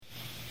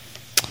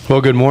Well,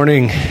 good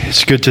morning.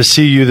 It's good to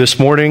see you this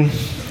morning.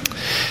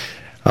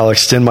 I'll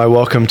extend my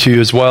welcome to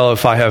you as well.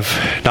 If I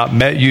have not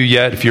met you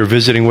yet, if you're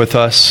visiting with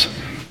us,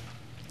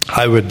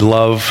 I would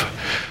love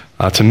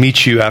to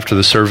meet you after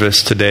the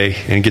service today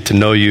and get to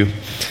know you.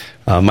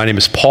 My name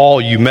is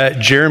Paul. You met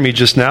Jeremy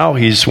just now.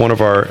 He's one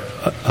of our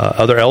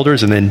other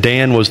elders. And then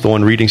Dan was the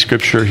one reading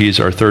scripture.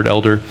 He's our third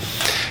elder.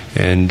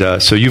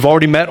 And so you've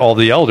already met all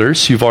the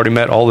elders. You've already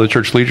met all the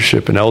church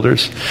leadership and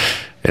elders.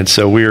 And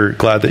so we're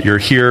glad that you're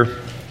here.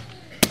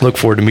 Look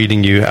forward to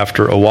meeting you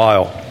after a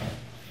while.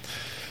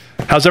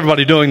 How's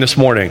everybody doing this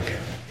morning?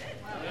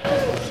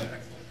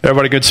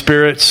 Everybody good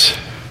spirits?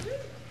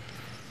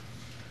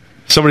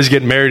 Somebody's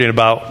getting married in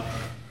about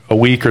a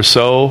week or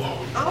so,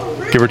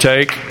 give or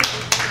take.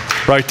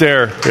 Right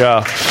there,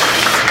 yeah.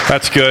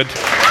 That's good.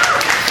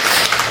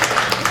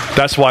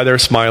 That's why they're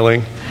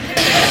smiling.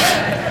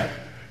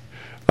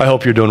 I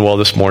hope you're doing well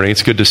this morning.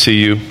 It's good to see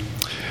you.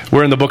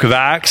 We're in the book of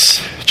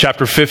Acts,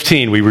 chapter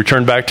 15. We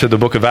returned back to the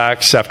book of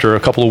Acts after a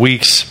couple of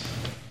weeks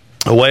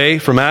away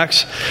from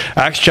Acts.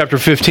 Acts chapter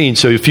 15.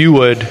 So if you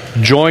would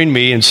join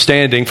me in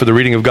standing for the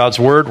reading of God's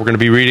Word, we're going to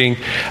be reading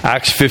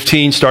Acts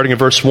 15, starting at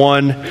verse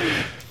 1,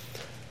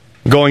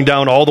 going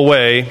down all the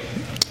way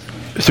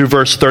through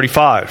verse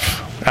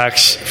 35.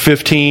 Acts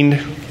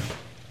 15,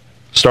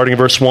 starting at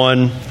verse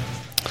 1,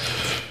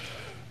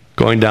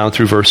 going down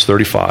through verse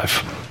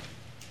 35.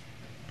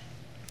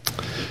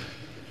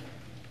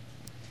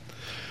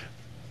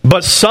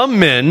 But some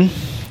men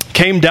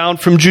came down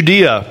from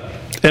Judea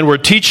and were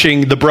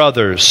teaching the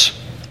brothers,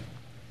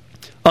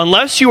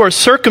 "Unless you are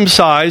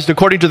circumcised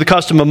according to the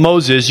custom of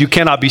Moses, you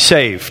cannot be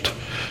saved."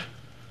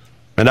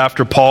 And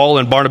after Paul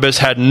and Barnabas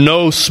had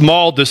no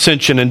small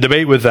dissension and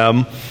debate with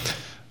them,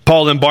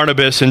 Paul and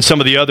Barnabas and some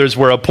of the others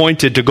were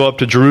appointed to go up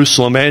to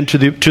Jerusalem and to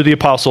the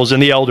apostles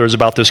and the elders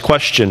about this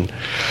question.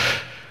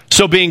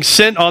 So being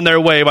sent on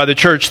their way by the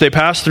church, they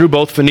passed through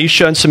both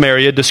Phoenicia and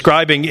Samaria,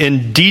 describing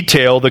in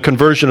detail the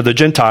conversion of the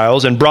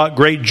Gentiles, and brought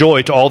great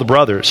joy to all the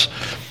brothers.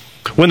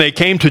 When they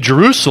came to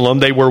Jerusalem,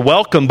 they were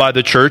welcomed by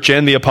the church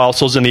and the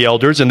apostles and the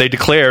elders, and they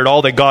declared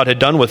all that God had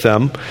done with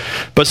them.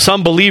 But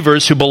some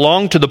believers who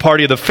belonged to the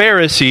party of the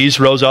Pharisees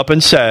rose up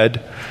and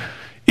said,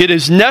 "It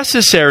is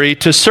necessary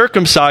to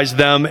circumcise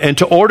them and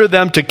to order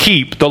them to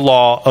keep the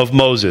law of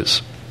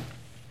Moses."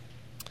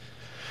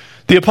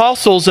 The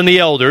apostles and the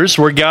elders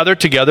were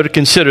gathered together to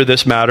consider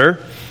this matter.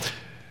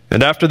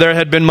 And after there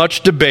had been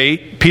much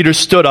debate, Peter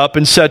stood up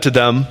and said to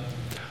them,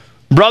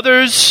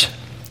 "Brothers,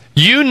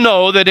 you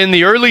know that in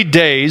the early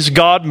days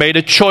God made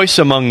a choice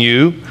among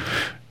you,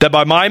 that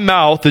by my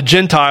mouth the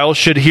Gentiles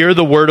should hear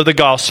the word of the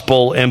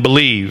gospel and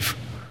believe.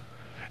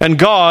 And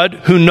God,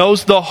 who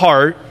knows the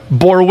heart,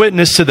 bore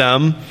witness to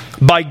them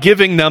by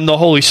giving them the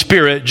Holy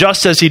Spirit,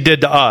 just as he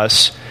did to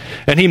us.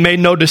 And he made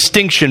no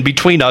distinction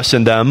between us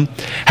and them,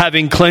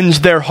 having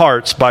cleansed their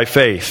hearts by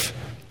faith.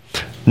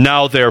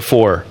 Now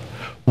therefore,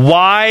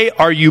 why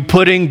are you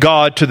putting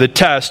God to the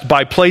test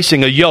by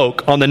placing a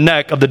yoke on the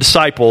neck of the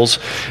disciples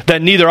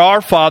that neither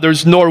our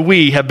fathers nor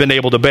we have been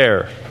able to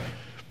bear?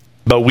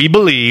 But we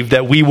believe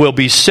that we will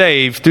be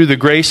saved through the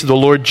grace of the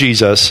Lord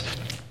Jesus,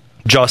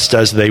 just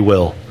as they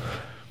will."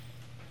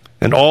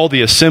 And all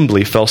the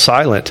assembly fell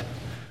silent.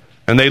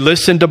 And they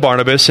listened to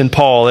Barnabas and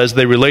Paul as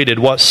they related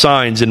what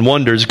signs and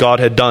wonders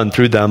God had done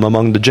through them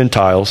among the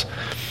Gentiles.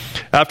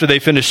 After they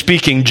finished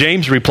speaking,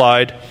 James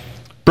replied,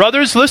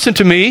 "Brothers, listen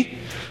to me.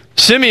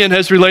 Simeon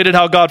has related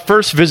how God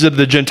first visited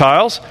the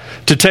Gentiles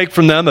to take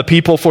from them a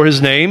people for his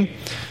name.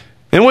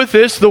 And with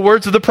this, the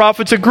words of the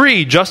prophets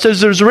agree, just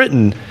as it is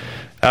written,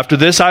 'After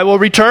this I will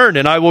return,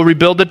 and I will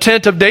rebuild the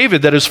tent of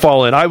David that is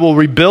fallen. I will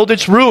rebuild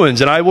its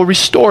ruins, and I will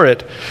restore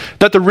it,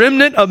 that the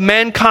remnant of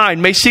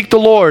mankind may seek the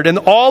Lord, and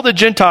all the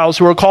Gentiles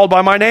who are called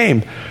by my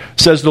name,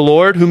 says the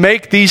Lord, who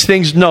make these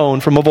things known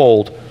from of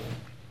old.'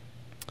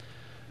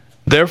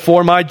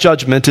 Therefore my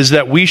judgment is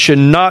that we should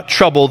not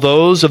trouble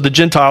those of the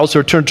Gentiles who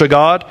return to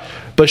God,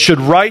 but should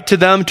write to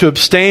them to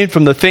abstain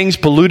from the things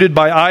polluted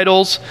by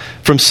idols,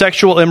 from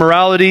sexual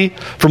immorality,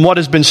 from what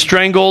has been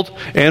strangled,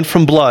 and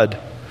from blood.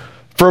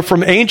 For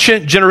from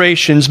ancient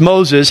generations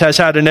Moses has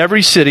had in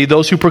every city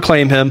those who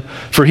proclaim him,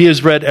 for he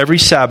is read every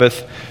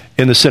Sabbath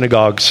in the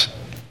synagogues."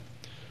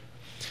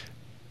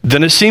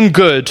 Then it seemed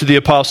good to the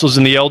apostles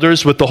and the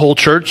elders with the whole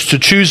church to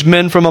choose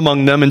men from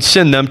among them and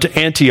send them to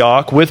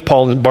Antioch with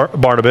Paul and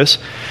Barnabas.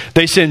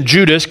 They sent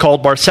Judas,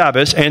 called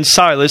Barsabbas, and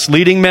Silas,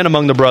 leading men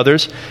among the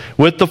brothers,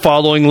 with the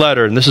following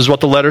letter. And this is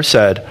what the letter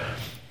said.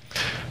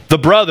 "The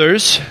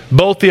brothers,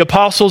 both the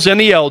apostles and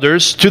the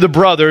elders, to the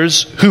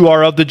brothers who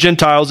are of the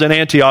Gentiles in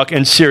Antioch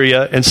and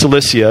Syria and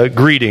Cilicia,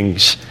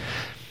 greetings.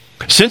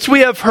 Since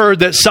we have heard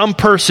that some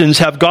persons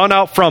have gone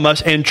out from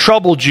us and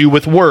troubled you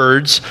with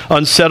words,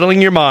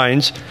 unsettling your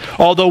minds,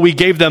 although we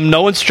gave them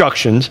no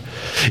instructions,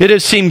 it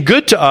has seemed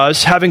good to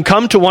us, having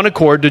come to one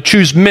accord, to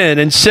choose men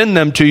and send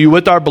them to you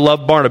with our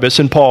beloved Barnabas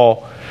and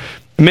Paul,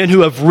 men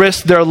who have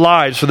risked their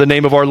lives for the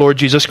name of our Lord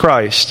Jesus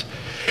Christ.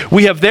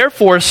 We have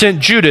therefore sent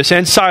Judas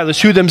and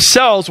Silas, who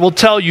themselves will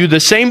tell you the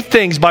same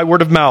things by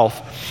word of mouth.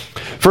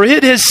 For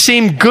it has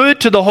seemed good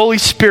to the Holy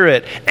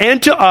Spirit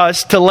and to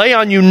us to lay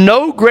on you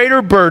no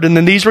greater burden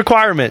than these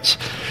requirements,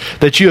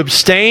 that you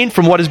abstain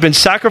from what has been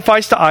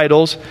sacrificed to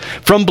idols,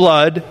 from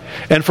blood,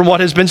 and from what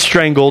has been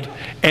strangled,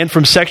 and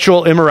from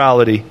sexual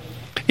immorality.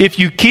 If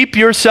you keep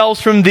yourselves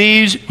from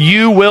these,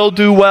 you will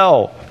do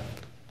well.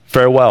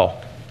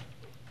 Farewell.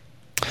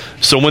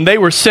 So when they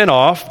were sent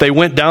off, they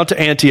went down to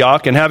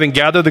Antioch, and having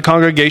gathered the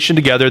congregation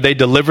together, they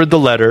delivered the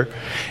letter.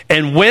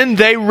 And when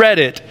they read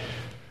it,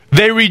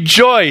 they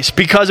rejoiced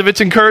because of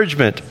its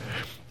encouragement.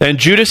 And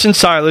Judas and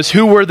Silas,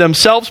 who were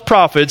themselves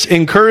prophets,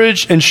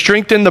 encouraged and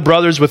strengthened the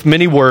brothers with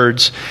many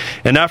words.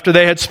 And after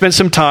they had spent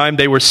some time,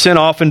 they were sent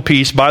off in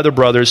peace by the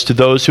brothers to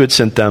those who had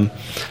sent them.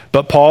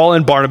 But Paul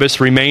and Barnabas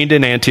remained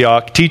in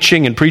Antioch,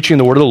 teaching and preaching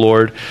the word of the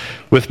Lord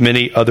with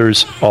many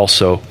others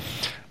also.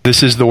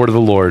 This is the word of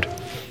the Lord.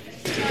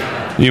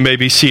 You may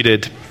be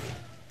seated.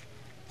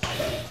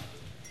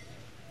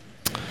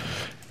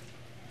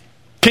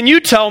 Can you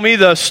tell me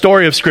the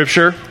story of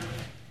Scripture?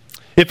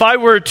 If I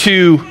were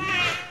to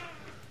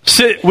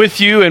sit with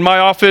you in my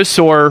office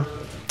or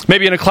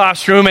maybe in a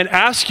classroom and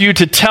ask you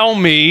to tell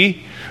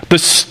me the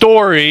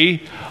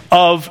story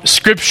of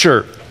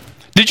Scripture.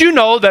 Did you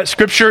know that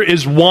Scripture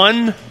is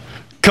one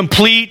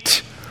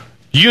complete,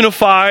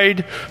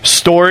 unified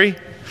story?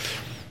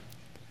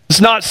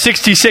 It's not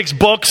 66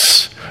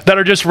 books that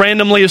are just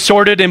randomly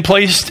assorted and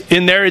placed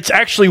in there. It's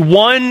actually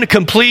one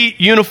complete,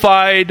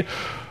 unified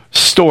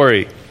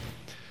story.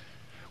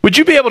 Would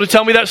you be able to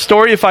tell me that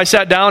story if I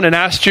sat down and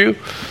asked you?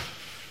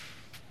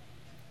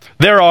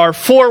 There are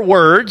four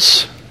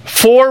words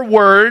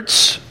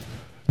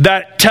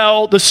that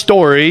tell the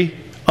story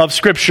of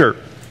Scripture.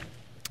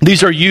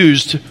 These are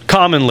used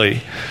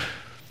commonly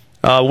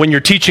when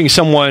you're teaching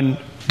someone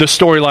the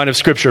storyline of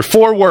Scripture.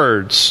 4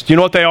 words. Do you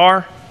know what they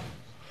are?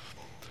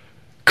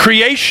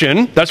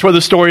 Creation, that's where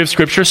the story of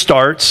Scripture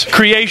starts.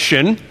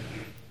 Creation.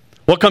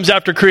 What comes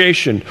after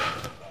creation?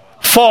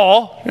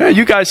 Fall. Yeah,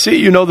 you guys see,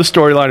 you know the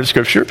storyline of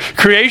Scripture.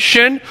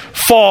 Creation,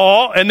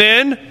 fall, and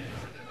then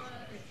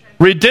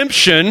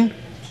redemption.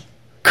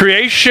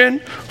 Creation,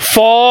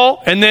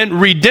 fall, and then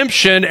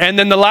redemption. And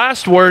then the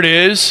last word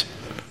is...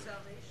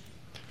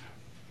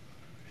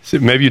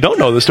 Maybe you don't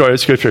know the story of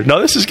Scripture. No,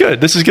 this is good.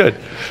 This is good.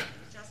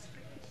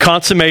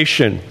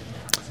 Consummation.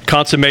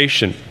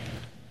 Consummation.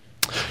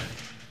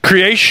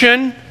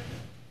 Creation,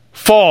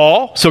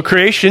 fall. So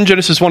creation,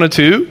 Genesis 1 and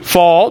 2.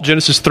 Fall,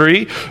 Genesis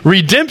 3.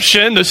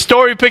 Redemption, the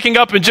story picking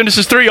up in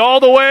Genesis 3 all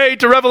the way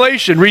to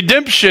Revelation.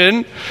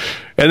 Redemption,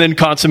 and then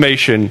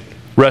consummation,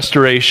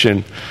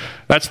 restoration.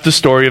 That's the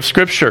story of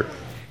Scripture.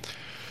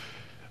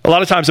 A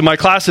lot of times in my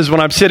classes when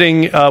I'm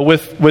sitting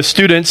with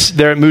students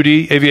there at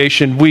Moody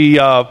Aviation, we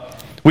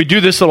do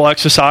this little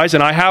exercise,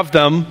 and I have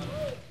them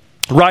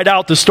write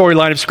out the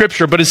storyline of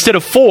Scripture, but instead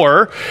of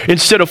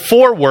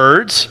 4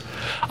 words,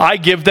 I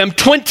give them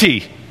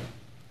 20.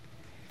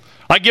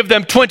 I give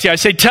them 20. I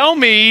say, tell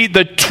me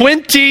the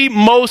 20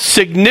 most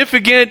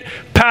significant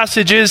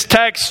passages,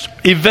 texts,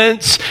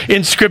 events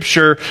in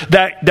Scripture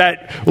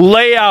that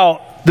lay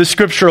out the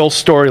scriptural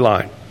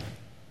storyline.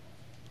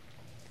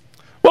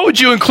 What would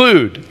you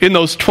include in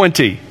those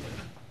 20?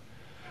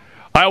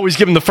 I always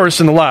give them the first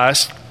and the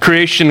last,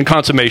 creation and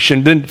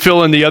consummation, then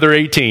fill in the other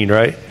 18,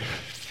 right?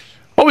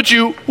 What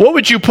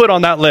would you put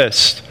on that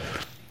list?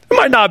 It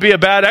might not be a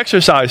bad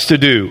exercise to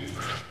do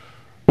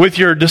with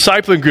your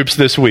discipling groups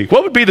this week.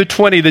 What would be the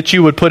 20 that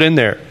you would put in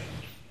there?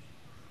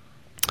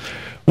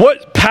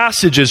 What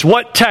passages,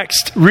 what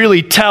texts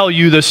really tell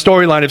you the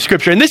storyline of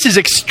Scripture? And this is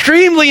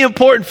extremely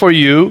important for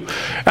you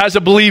as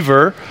a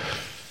believer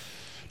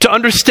to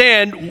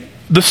understand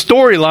the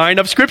storyline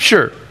of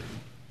Scripture.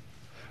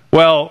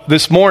 Well,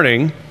 this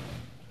morning,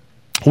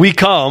 we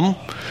come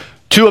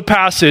to a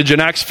passage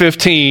in Acts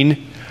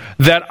 15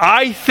 that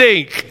I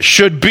think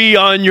should be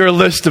on your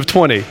list of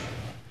 20.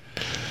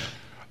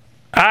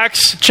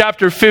 Acts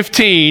chapter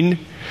 15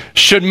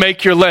 should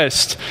make your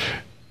list.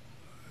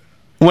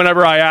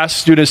 Whenever I ask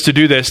students to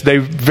do this, they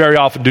very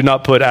often do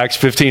not put Acts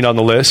 15 on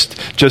the list,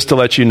 just to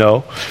let you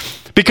know.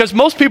 Because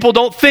most people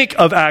don't think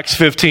of Acts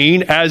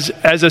 15 as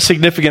a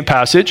significant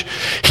passage.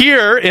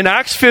 Here in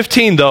Acts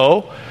 15,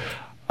 though,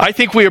 I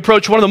think we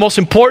approach one of the most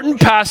important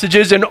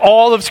passages in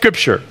all of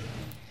Scripture.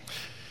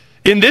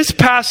 In this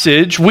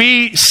passage,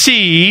 we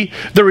see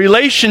the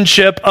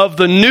relationship of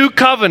the New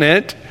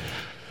Covenant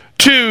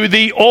to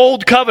the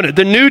Old Covenant,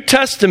 the New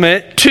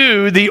Testament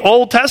to the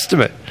Old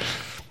Testament.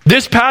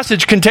 This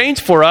passage contains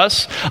for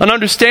us an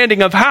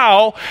understanding of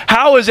how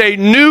is a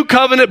New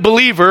Covenant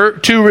believer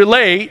to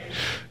relate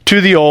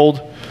to the Old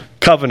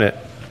Covenant.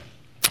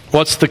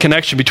 What's the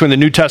connection between the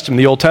New Testament and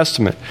the Old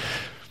Testament?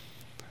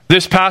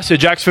 This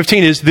passage, Acts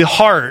 15, is the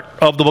heart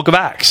of the book of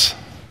Acts.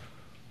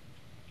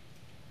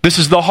 This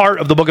is the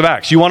heart of the book of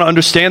Acts. You want to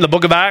understand the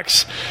book of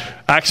Acts?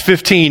 Acts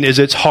 15 is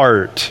its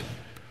heart.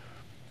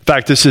 In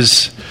fact, this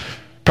is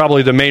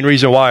probably the main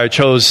reason why I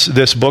chose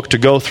this book to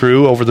go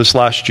through over this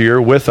last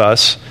year with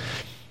us,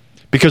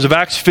 because of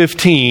Acts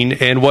 15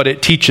 and what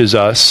it teaches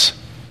us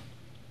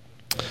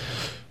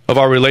of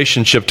our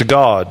relationship to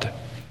God.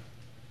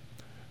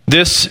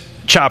 This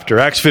chapter,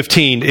 Acts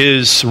 15,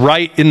 is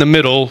right in the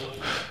middle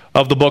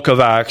of the book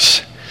of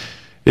Acts.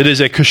 It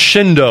is a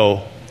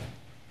crescendo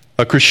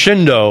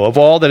of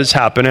all that has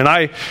happened. And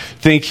I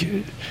think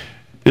it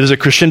is a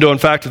crescendo, in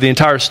fact, of the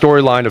entire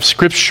storyline of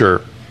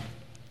Scripture.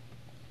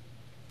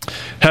 It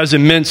has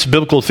immense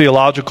biblical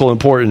theological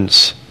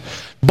importance.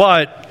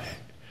 But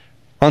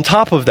on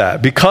top of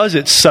that, because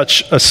it's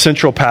such a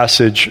central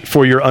passage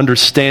for your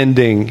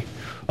understanding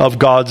of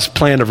God's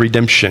plan of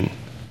redemption,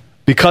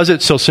 because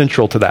it's so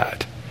central to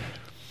that,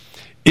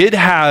 it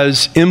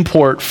has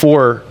import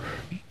for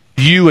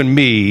you and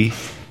me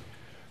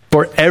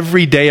for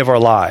every day of our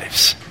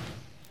lives.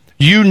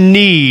 You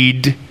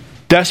need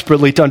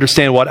desperately to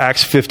understand what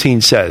Acts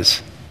 15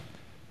 says,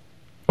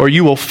 or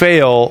you will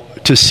fail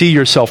to see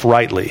yourself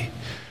rightly.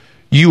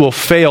 You will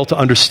fail to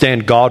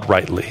understand God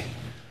rightly.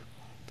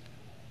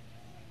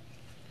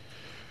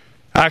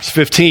 Acts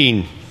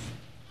 15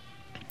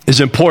 is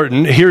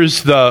important.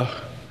 Here's the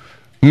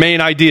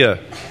main idea.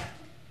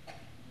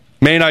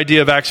 Main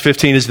idea of Acts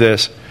 15 is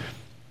this: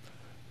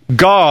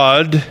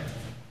 God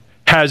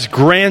has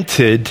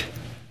granted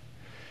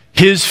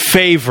his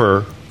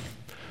favor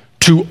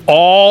to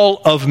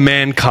all of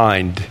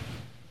mankind.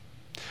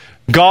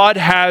 God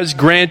has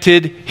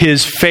granted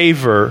his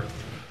favor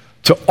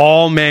to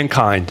all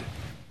mankind.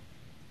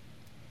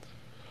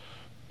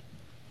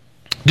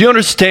 Do you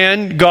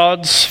understand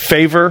God's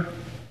favor?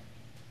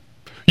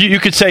 You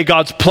could say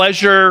God's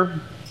pleasure.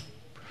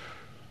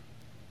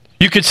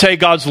 You could say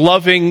God's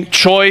loving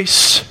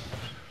choice.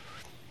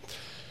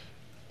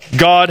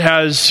 God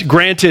has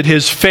granted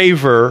his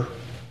favor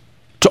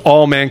to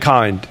all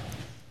mankind.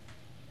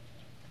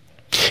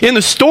 In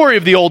the story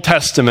of the Old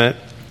Testament,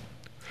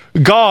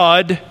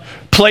 God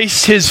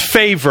placed his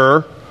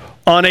favor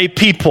on a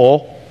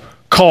people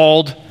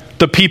called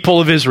the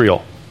people of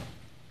Israel.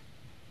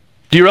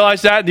 Do you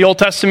realize that in the Old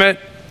Testament?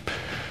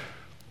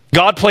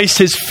 God placed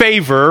his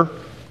favor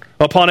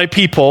upon a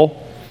people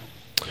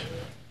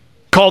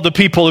called the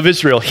people of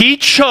Israel. He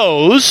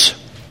chose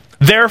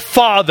their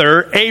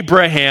father,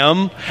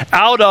 Abraham,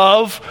 out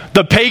of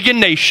the pagan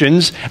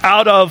nations,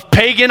 out of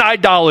pagan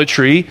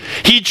idolatry.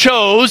 He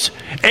chose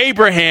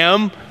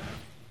Abraham,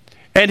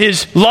 and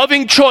his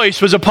loving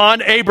choice was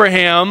upon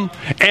Abraham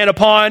and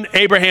upon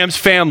Abraham's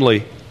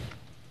family.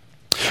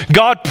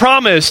 God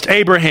promised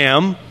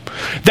Abraham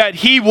that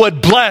he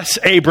would bless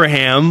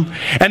Abraham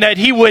and that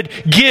he would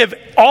give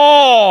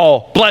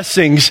all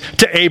blessings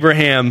to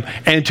Abraham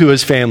and to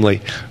his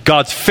family.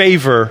 God's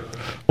favor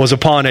was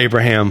upon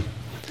Abraham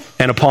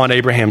and upon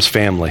Abraham's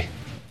family.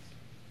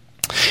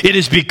 It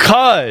is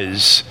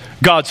because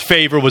God's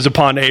favor was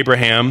upon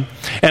Abraham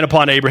and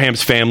upon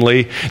Abraham's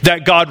family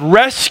that God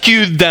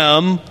rescued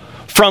them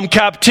from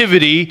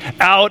captivity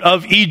out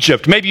of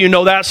Egypt. Maybe you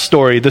know that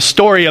story, the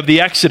story of the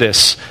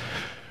Exodus,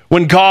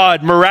 when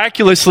God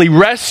miraculously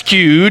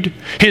rescued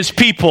his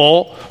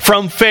people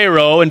from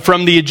Pharaoh and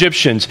from the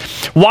Egyptians.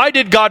 Why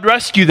did God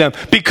rescue them?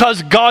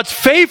 Because God's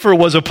favor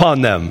was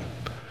upon them.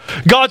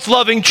 God's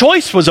loving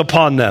choice was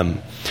upon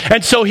them.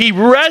 And so he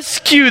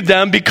rescued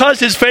them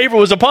because his favor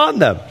was upon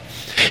them.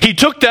 He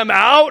took them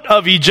out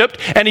of Egypt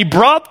and he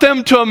brought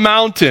them to a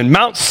mountain,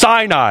 Mount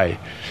Sinai.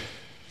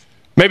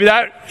 Maybe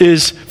that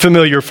is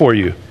familiar for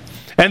you.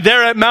 And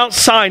there at Mount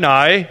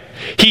Sinai,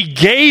 he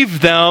gave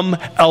them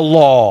a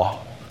law.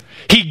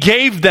 He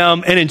gave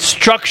them an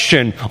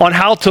instruction on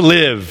how to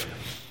live.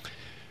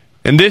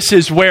 And this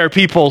is where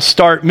people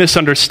start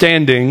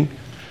misunderstanding.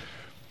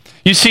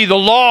 You see, the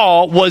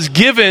law was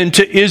given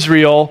to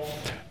Israel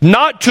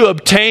not to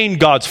obtain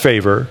God's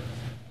favor.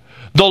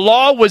 The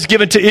law was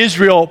given to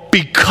Israel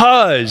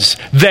because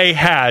they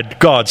had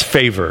God's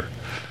favor.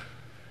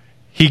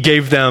 He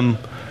gave them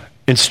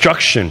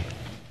instruction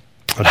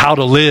on how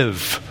to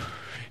live.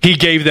 He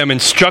gave them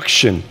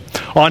instruction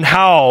on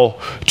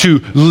how to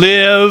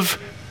live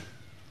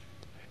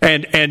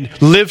and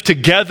live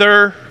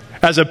together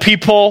as a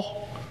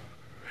people,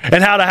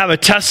 and how to have a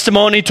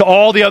testimony to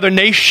all the other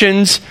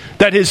nations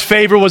that his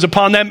favor was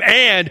upon them.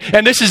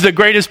 And this is the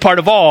greatest part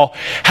of all,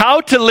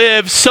 how to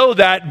live so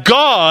that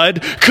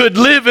God could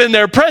live in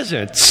their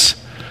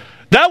presence.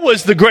 That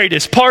was the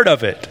greatest part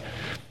of it.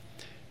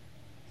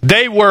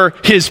 They were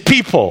his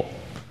people,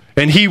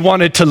 and he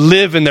wanted to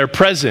live in their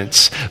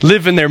presence,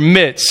 live in their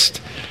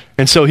midst.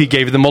 And so he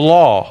gave them a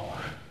law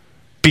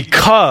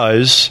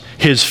because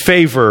his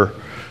favor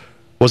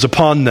was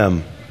upon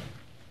them.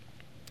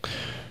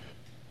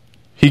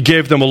 He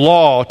gave them a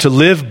law to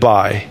live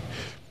by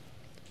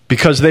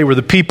because they were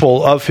the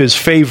people of his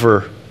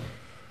favor.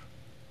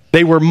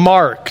 They were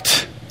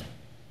marked.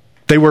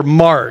 They were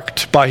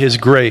marked by his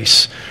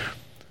grace.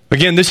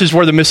 Again, this is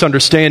where the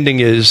misunderstanding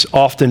is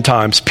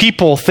oftentimes.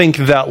 People think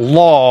that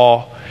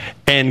law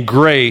and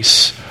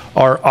grace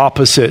are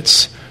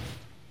opposites,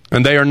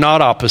 and they are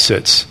not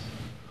opposites.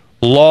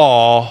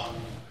 Law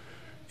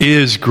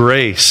is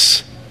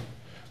grace.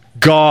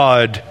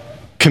 God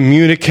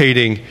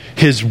communicating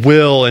his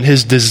will and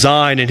his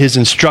design and his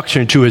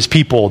instruction to his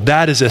people.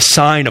 That is a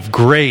sign of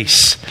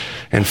grace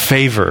and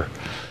favor.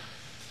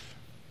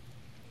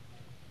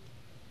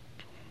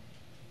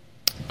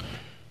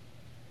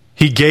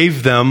 He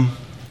gave them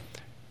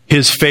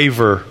his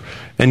favor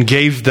and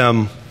gave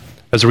them,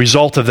 as a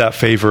result of that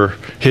favor,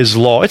 his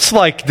law. It's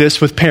like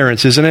this with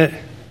parents, isn't it?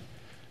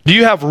 Do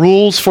you have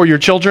rules for your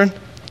children?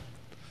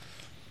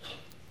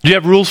 Do you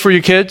have rules for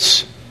your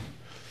kids?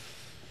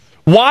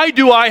 Why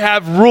do I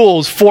have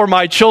rules for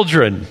my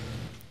children?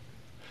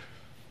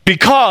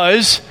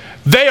 Because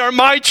they are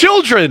my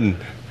children.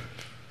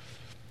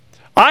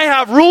 I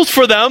have rules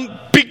for them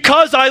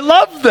because I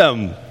love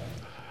them.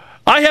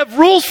 I have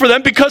rules for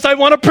them because I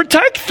want to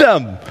protect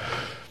them.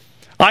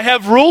 I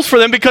have rules for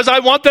them because I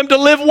want them to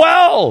live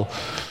well.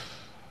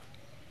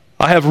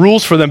 I have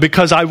rules for them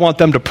because I want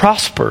them to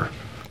prosper.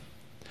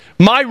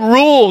 My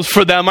rules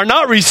for them are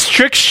not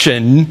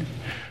restriction.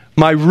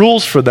 My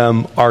rules for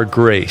them are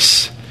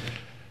grace.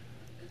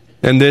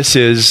 And this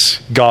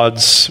is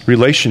God's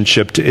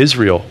relationship to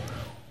Israel.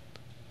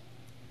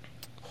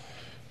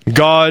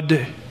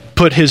 God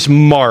put his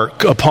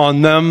mark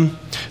upon them.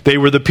 They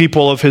were the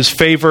people of his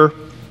favor.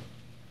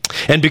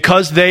 And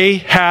because they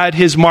had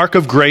his mark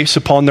of grace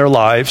upon their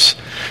lives,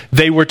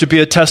 they were to be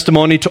a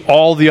testimony to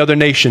all the other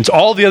nations.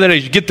 All the other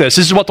nations, get this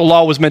is what the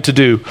law was meant to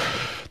do.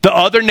 The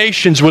other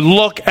nations would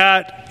look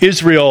at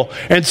Israel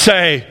and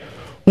say,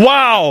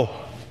 wow,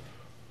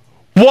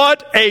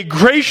 what a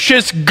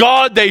gracious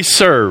God they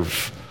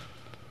serve.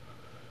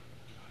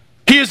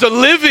 He is a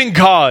living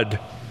God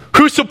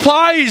who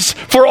supplies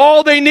for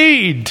all they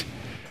need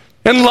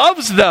and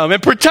loves them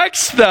and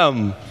protects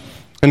them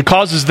and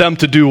causes them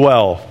to do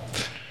well.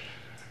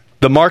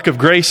 The mark of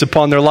grace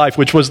upon their life,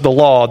 which was the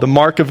law, the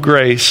mark of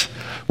grace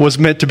was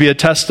meant to be a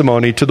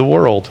testimony to the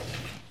world.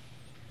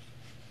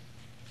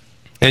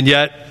 And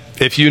yet,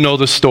 if you know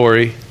the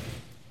story,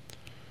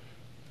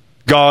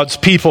 God's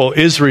people,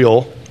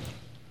 Israel,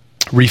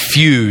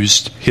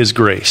 refused his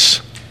grace.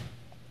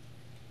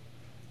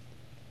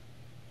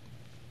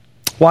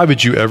 Why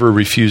would you ever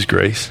refuse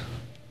grace?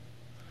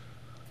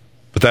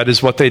 But that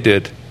is what they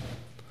did.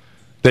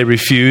 They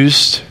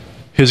refused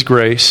his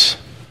grace,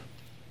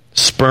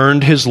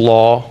 spurned his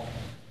law.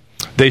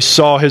 They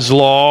saw his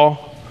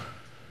law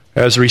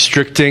as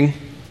restricting.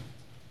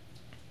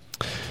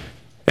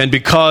 And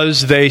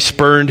because they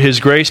spurned his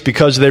grace,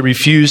 because they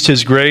refused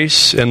his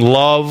grace and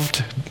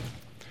loved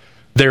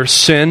their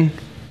sin,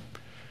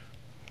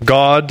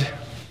 God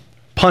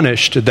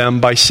punished them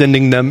by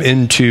sending them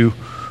into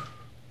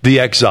the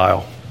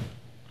exile.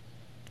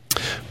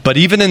 But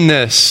even in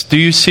this, do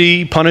you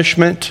see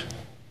punishment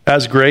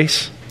as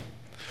grace?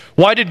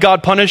 Why did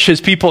God punish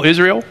his people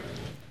Israel?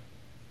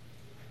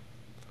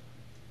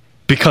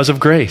 Because of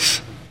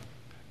grace.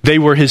 They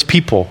were his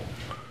people.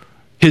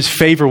 His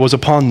favor was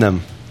upon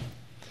them.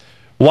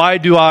 Why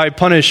do I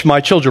punish my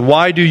children?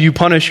 Why do you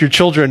punish your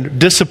children,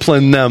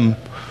 discipline them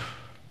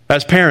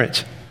as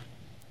parents?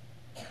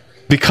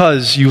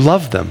 Because you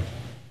love them.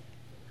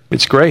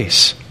 It's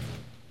grace.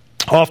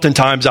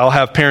 Oftentimes I'll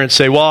have parents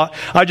say, well,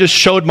 I just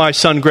showed my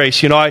son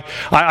grace.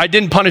 I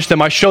didn't punish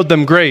them. I showed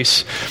them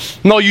grace.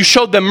 No, you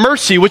showed them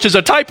mercy, which is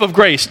a type of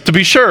grace, to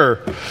be sure.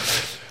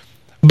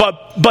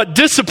 But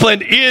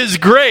discipline is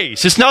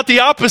grace. It's not the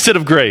opposite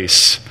of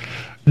grace.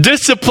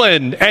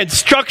 Discipline and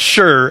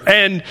structure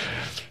and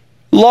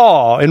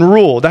law and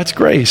rule, that's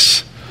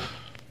grace.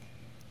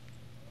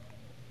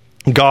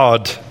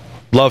 God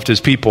loved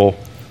his people,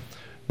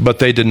 but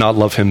they did not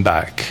love him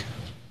back.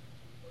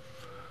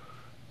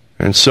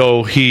 And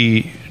so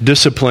he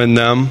disciplined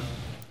them.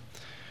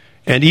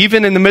 And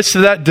even in the midst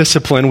of that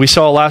discipline, we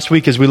saw last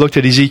week as we looked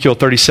at Ezekiel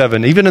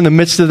 37, even in the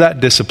midst of that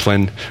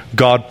discipline,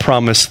 God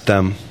promised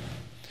them.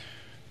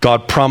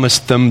 God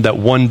promised them that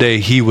one day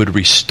he would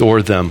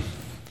restore them.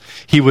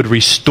 He would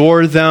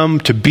restore them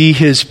to be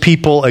his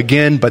people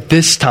again, but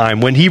this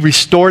time, when he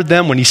restored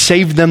them, when he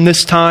saved them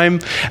this time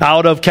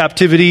out of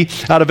captivity,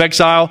 out of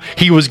exile,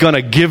 he was going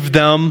to give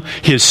them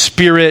his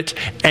spirit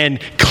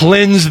and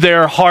cleanse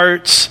their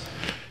hearts.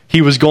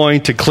 He was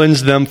going to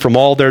cleanse them from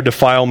all their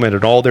defilement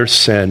and all their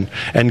sin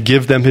and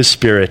give them his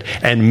spirit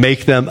and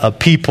make them a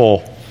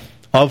people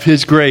of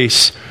his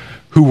grace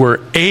who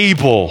were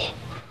able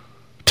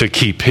to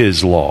keep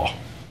his law.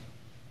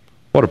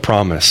 What a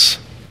promise.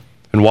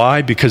 And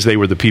why? Because they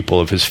were the people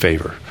of his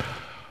favor.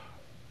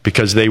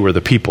 Because they were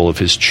the people of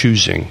his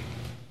choosing.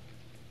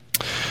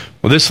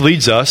 Well, this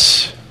leads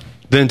us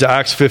then to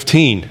Acts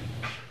 15.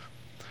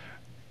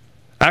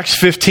 Acts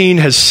 15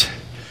 has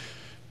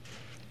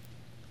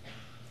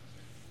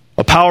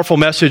a powerful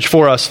message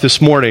for us this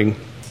morning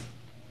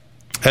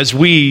as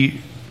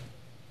we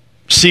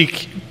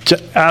seek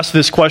to ask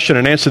this question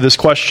and answer this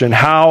question: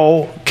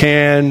 how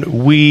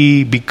can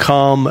we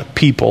become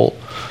people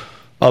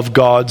of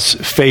God's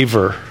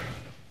favor?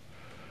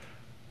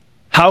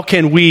 How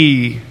can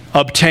we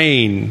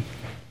obtain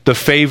the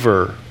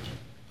favor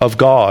of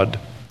God?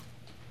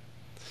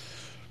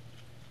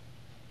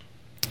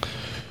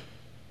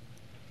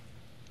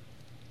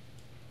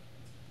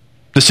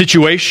 The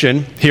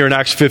situation here in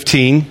Acts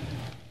 15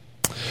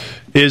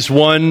 is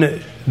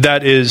one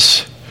that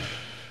is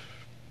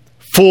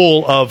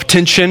full of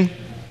tension.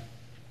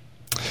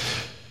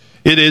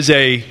 It is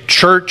a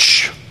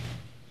church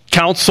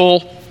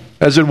council,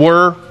 as it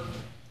were,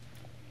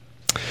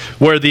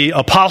 where the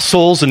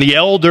apostles and the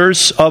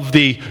elders of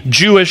the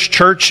Jewish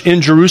church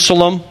in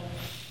Jerusalem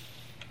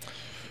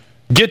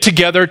get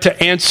together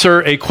to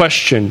answer a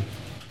question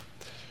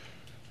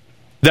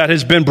that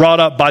has been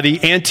brought up by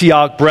the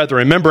Antioch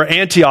brethren. Remember,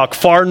 Antioch,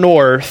 far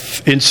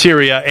north in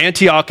Syria.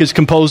 Antioch is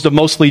composed of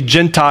mostly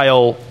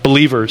Gentile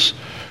believers.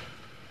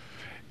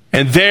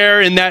 And there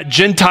in that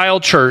Gentile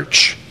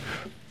church,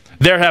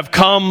 there have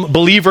come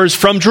believers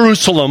from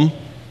Jerusalem,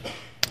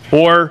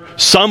 or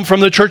some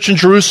from the church in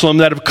Jerusalem,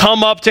 that have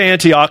come up to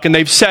Antioch and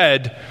they've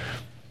said,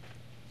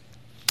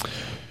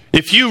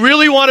 if you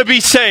really want to be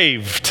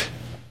saved,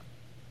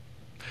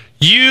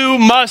 you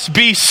must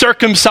be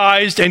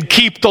circumcised and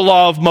keep the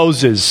law of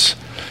Moses.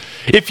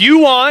 If you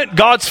want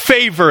God's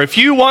favor, if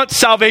you want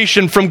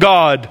salvation from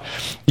God,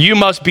 you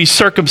must be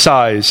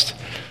circumcised.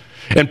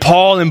 And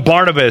Paul and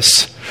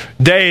Barnabas,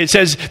 it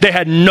says they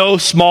had no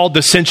small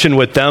dissension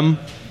with them.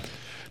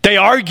 They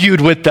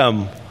argued with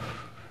them.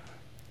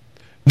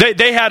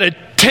 They had a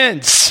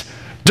tense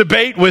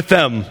debate with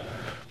them.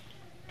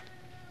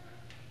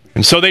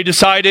 And so they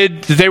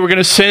decided that they were going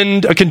to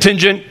send a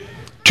contingent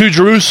to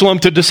Jerusalem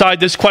to decide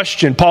this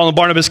question. Paul and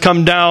Barnabas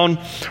come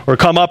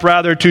up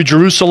to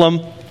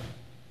Jerusalem,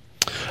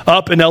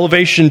 up in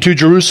elevation to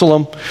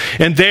Jerusalem.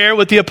 And there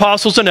with the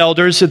apostles and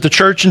elders at the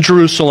church in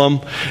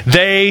Jerusalem,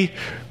 they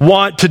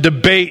want to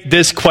debate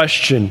this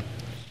question.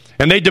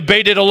 And they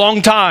debated a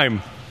long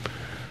time.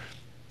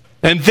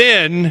 And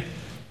then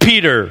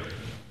Peter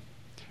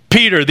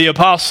the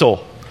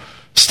apostle,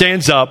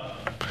 stands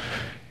up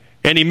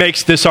and he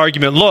makes this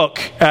argument. Look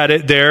at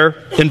it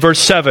there in verse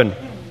 7.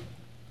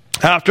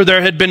 After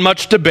there had been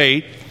much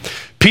debate,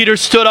 Peter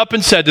stood up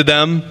and said to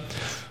them,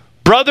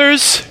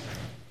 brothers.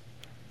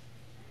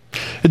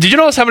 Did you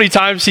notice how many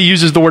times he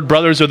uses the word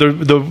brothers, or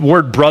the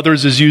word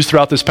brothers is used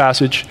throughout this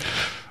passage?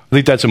 I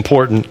think that's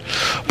important.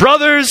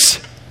 Brothers,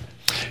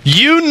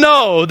 you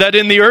know that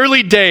in the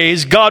early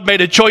days God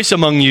made a choice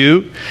among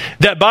you,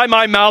 that by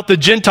my mouth the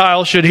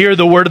Gentiles should hear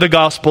the word of the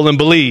gospel and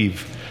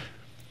believe.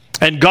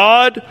 And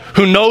God,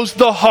 who knows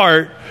the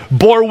heart,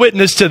 bore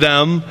witness to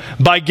them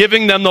by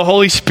giving them the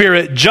Holy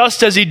Spirit,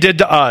 just as he did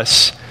to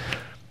us.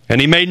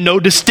 And he made no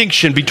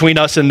distinction between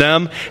us and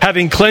them,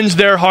 having cleansed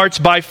their hearts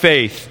by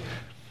faith.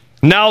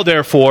 Now,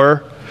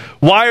 therefore,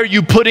 why are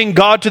you putting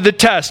God to the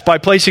test by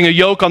placing a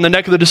yoke on the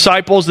neck of the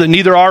disciples that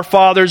neither our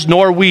fathers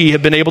nor we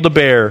have been able to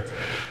bear?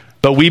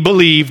 But we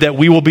believe that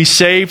we will be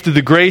saved through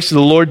the grace of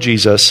the Lord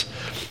Jesus,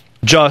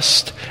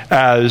 just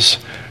as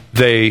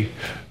they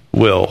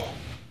will.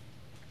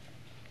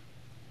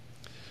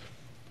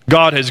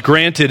 God has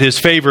granted his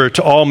favor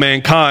to all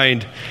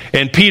mankind,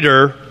 and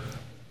Peter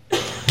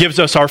gives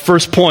us our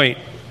first point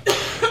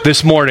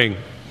this morning.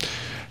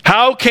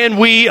 How can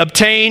we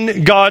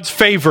obtain God's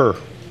favor?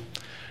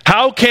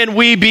 How can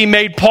we be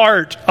made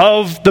part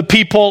of the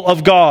people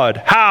of God?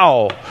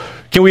 How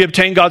can we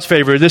obtain God's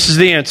favor? This is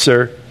the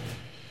answer.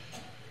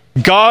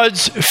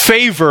 God's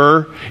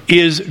favor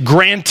is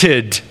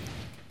granted.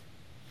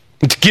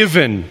 It's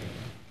given.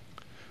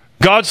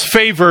 God's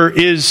favor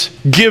is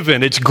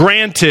given. It's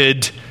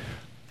granted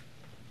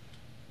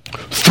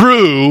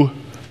through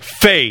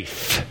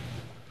faith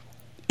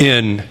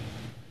in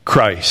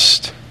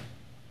Christ.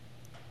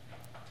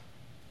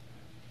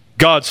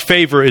 God's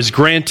favor is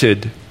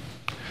granted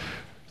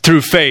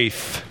through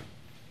faith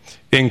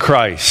in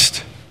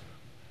Christ.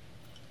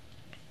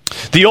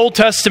 The Old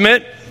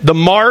Testament, the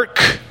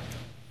mark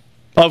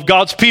of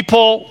God's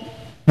people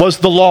was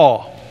the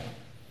law.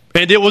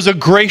 And it was a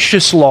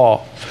gracious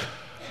law.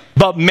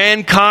 But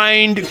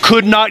mankind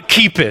could not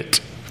keep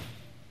it.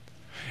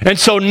 And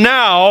so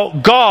now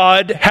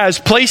God has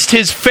placed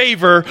his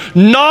favor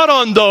not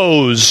on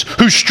those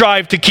who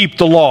strive to keep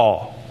the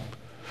law,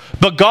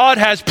 but God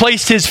has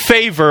placed his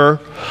favor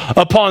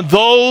upon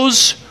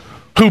those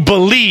who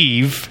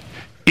believe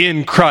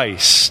in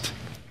Christ.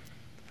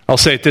 I'll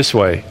say it this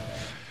way.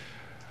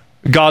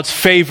 God's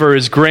favor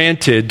is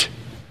granted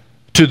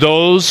to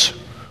those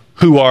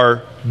who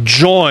are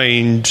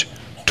joined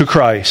to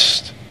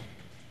Christ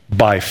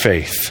by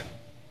faith.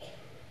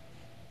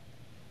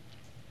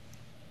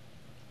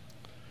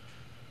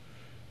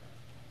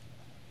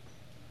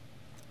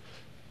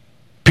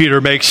 Peter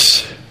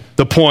makes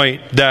the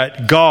point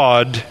that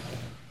God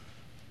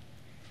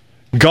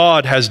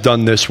has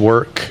done this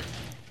work.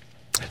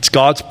 It's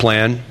God's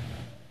plan,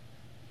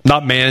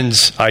 not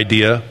man's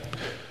idea.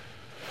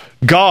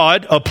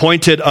 God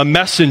appointed a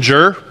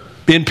messenger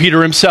in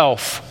Peter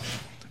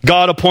himself.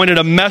 God appointed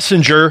a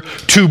messenger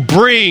to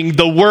bring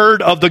the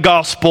word of the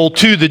gospel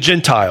to the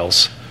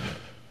Gentiles.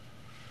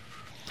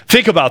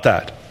 Think about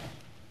that.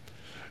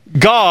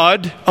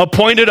 God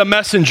appointed a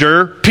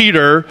messenger,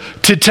 Peter,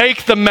 to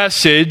take the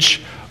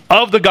message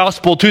of the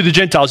gospel to the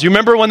Gentiles. You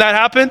remember when that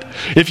happened?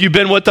 If you've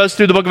been with us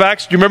through the book of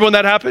Acts, do you remember when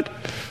that happened?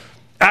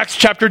 Acts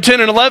chapter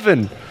 10 and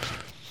 11. You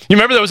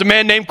remember there was a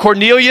man named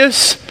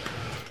Cornelius?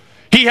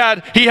 He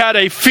had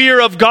a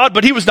fear of God,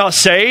 but he was not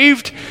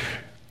saved.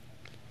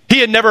 He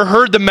had never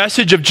heard the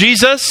message of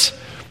Jesus.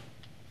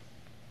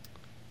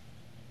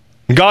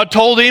 God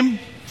told him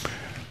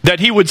that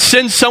he would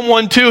send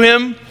someone to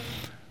him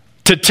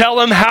to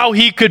tell him how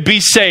he could be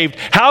saved.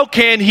 How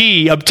can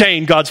he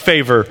obtain God's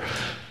favor?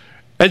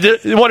 And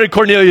what did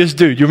Cornelius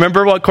do? You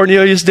remember what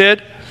Cornelius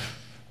did?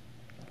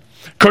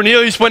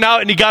 Cornelius went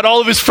out and he got all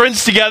of his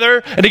friends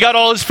together and he got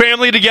all his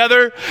family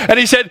together and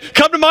he said,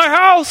 come to my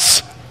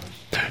house.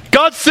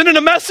 God's sending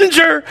a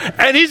messenger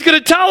and he's going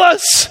to tell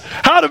us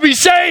how to be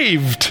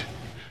saved.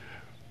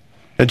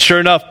 And sure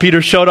enough,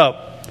 Peter showed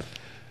up.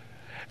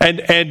 And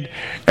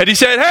he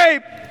said, hey,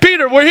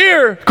 Peter, we're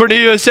here.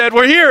 Cornelius said,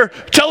 we're here.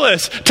 Tell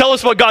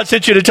us what God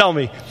sent you to tell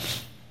me.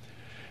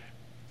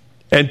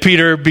 And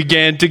Peter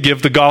began to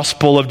give the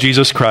gospel of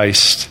Jesus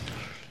Christ.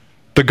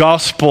 The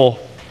gospel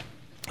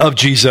of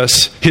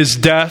Jesus, his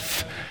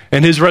death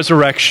and his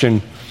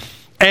resurrection.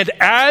 And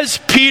as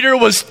Peter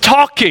was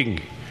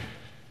talking,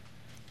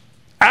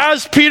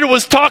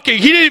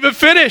 he didn't even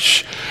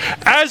finish.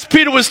 As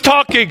Peter was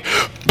talking,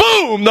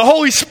 boom, the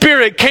Holy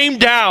Spirit came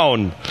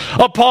down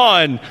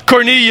upon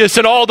Cornelius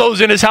and all those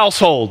in his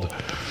household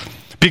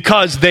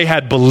because they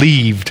had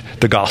believed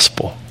the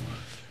gospel.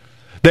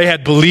 They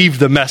had believed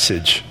the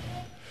message.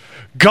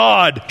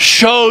 God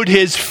showed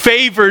his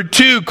favor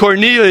to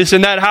Cornelius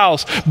in that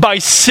house by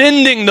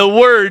sending the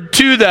word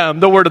to them,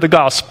 the word of the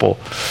gospel.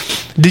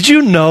 Did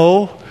you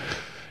know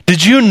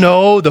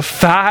the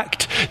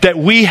fact that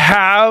we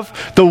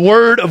have the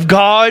word of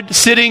God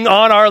sitting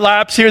on our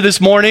laps here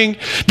this morning?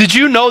 Did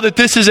you know that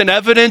this is an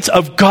evidence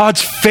of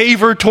God's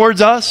favor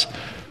towards us?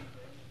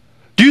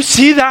 Do you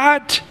see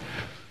that?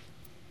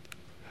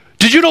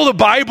 Did you know the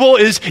Bible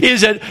is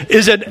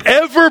an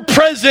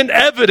ever-present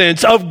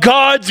evidence of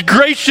God's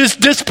gracious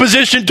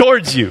disposition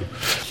towards you?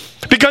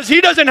 Because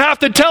he doesn't have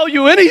to tell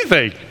you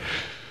anything.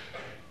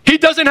 He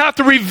doesn't have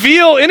to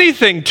reveal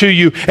anything to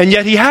you, and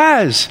yet he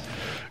has.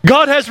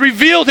 God has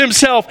revealed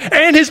himself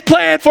and his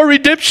plan for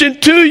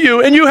redemption to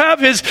you, and you have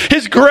his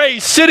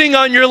grace sitting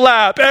on your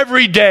lap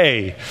every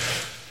day.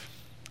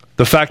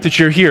 The fact that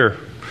you're here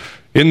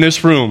in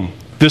this room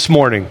this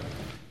morning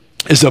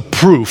is a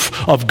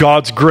proof of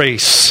God's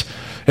grace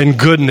and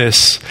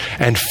goodness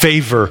and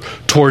favor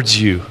towards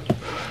you.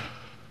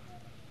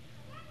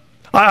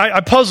 I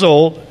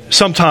puzzle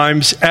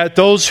sometimes at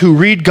those who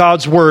read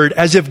God's word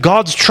as if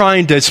God's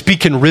trying to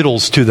speak in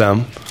riddles to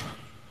them.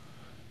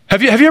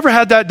 Have you ever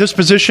had that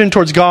disposition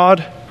towards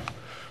God?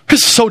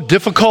 It's so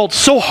difficult,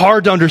 so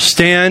hard to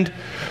understand.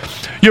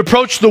 You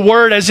approach the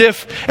word as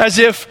if,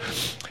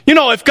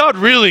 if God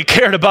really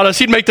cared about us,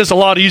 he'd make this a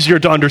lot easier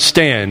to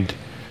understand.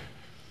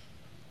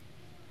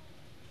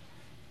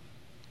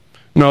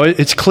 No,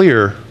 it's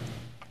clear.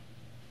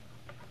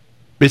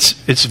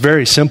 It's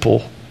very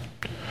simple.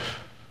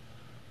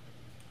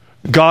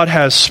 God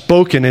has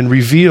spoken and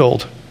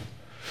revealed.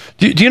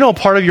 Do you know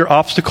part of your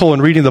obstacle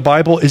in reading the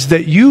Bible is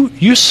that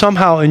you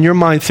somehow in your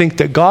mind think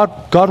that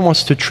God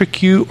wants to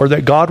trick you, or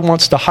that God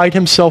wants to hide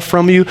himself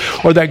from you,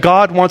 or that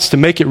God wants to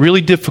make it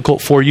really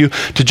difficult for you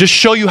to just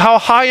show you how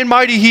high and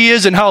mighty he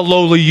is and how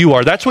lowly you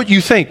are. That's what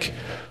you think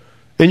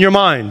in your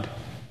mind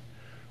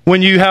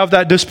when you have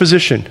that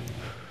disposition.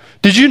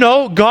 Did you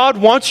know God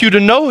wants you to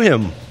know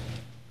him?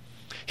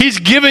 He's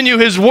given you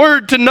his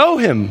word to know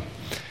him.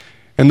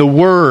 And the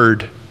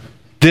word,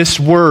 this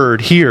word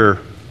here,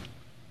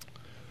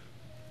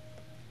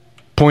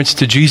 points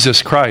to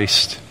Jesus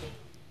Christ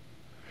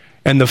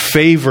and the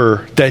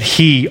favor that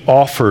he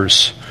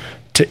offers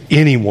to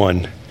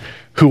anyone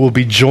who will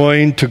be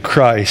joined to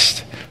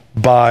Christ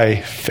by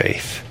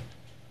faith.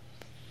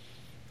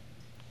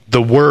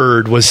 The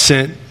word was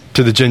sent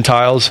to the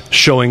Gentiles,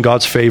 showing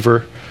God's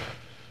favor.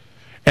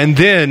 And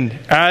then,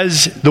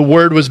 as the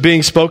word was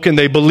being spoken,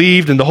 they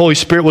believed and the Holy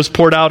Spirit was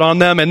poured out on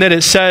them. And then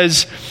it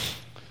says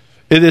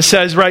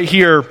right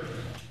here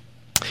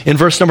in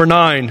verse number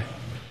 9,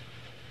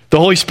 the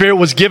Holy Spirit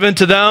was given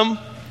to them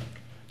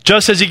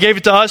just as he gave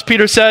it to us,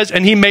 Peter says,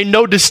 and he made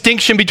no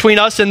distinction between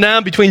us and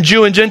them, between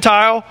Jew and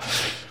Gentile,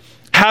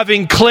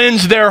 having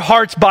cleansed their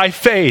hearts by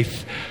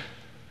faith.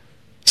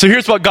 So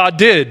here's what God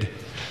did.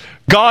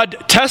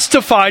 God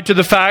testified to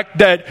the fact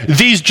that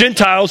these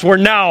Gentiles were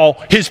now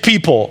his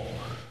people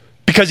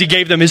because he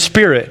gave them his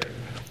Spirit.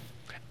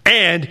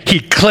 And he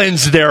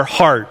cleansed their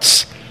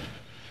hearts.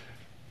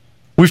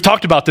 We've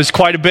talked about this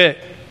quite a bit.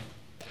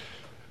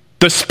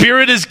 The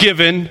Spirit is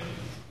given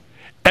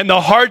and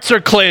the hearts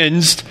are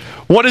cleansed.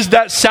 What does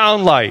that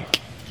sound like?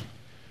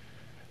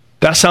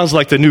 That sounds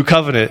like the new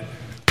covenant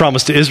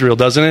promised to Israel,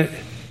 doesn't it?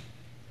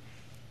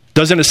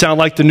 Doesn't it sound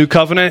like the new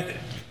covenant?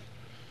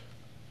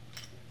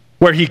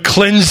 Where he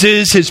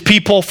cleanses his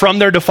people from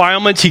their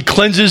defilements. He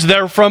cleanses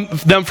them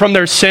from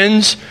their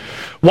sins.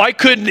 Why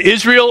couldn't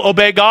Israel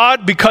obey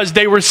God? Because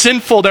they were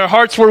sinful. Their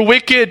hearts were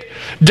wicked,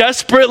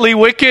 desperately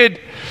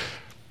wicked.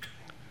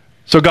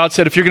 So God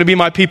said, if you're going to be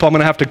my people, I'm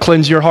going to have to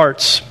cleanse your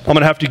hearts. I'm going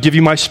to have to give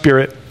you my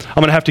Spirit. I'm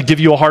going to have to give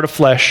you a heart of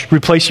flesh.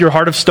 Replace your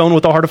heart of stone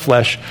with a heart of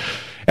flesh.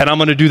 And I'm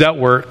going to do that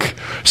work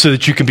so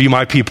that you can be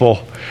my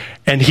people.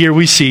 And here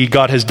we see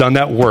God has done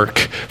that work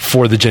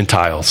for the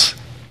Gentiles.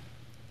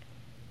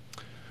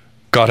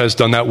 God has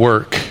done that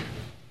work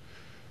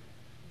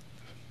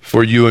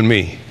for you and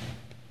me.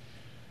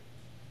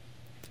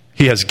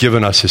 He has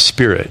given us his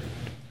Spirit.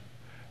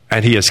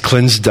 And he has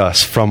cleansed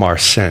us from our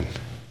sin.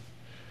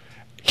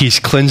 He's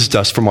cleansed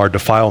us from our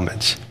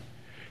defilements.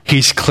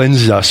 He's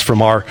cleansed us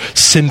from our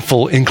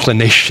sinful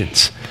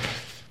inclinations.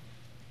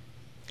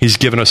 He's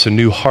given us a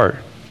new heart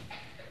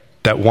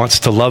that wants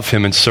to love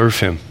him and serve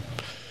him.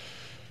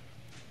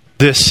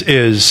 This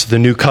is the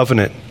new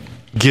covenant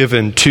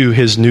given to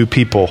his new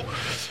people.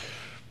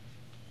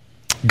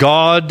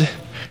 God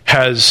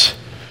has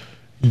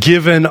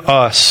given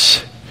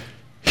us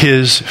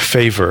his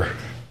favor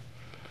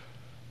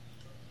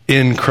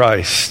in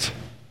Christ.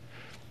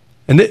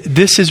 And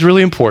this is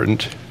really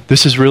important.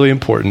 This is really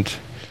important.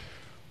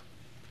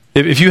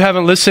 If you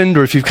haven't listened,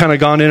 or if you've kind of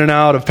gone in and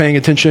out of paying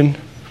attention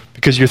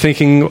because you're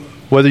thinking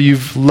whether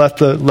you've left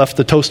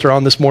the toaster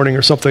on this morning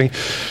or something,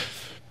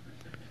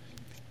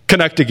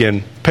 connect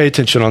again. Pay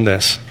attention on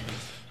this.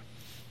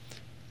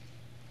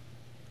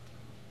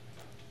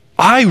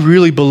 I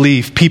really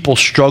believe people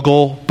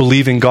struggle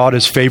believing God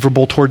is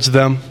favorable towards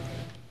them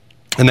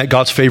and that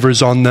God's favor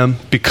is on them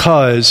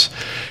because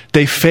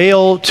they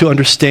fail to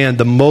understand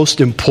the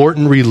most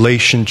important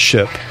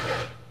relationship.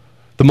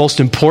 The most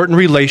important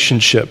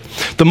relationship.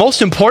 The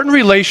most important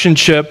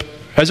relationship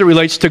as it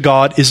relates to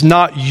God is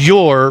not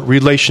your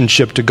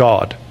relationship to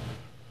God.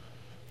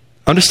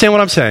 Understand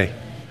what I'm saying?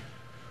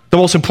 The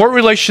most important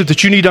relationship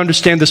that you need to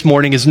understand this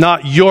morning is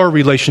not your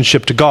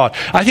relationship to God.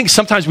 I think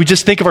sometimes we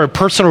just think of our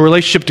personal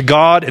relationship to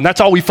God and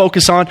that's all we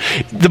focus on.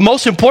 The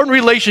most important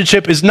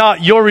relationship is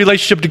not your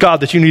relationship to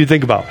God that you need to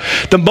think about.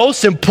 The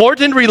most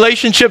important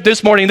relationship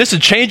this morning, this will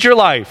change your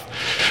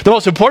life. The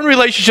most important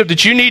relationship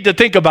that you need to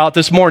think about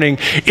this morning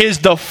is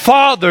the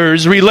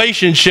Father's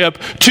relationship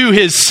to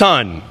his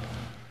Son.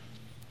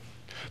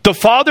 The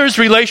Father's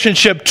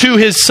relationship to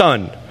his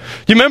Son.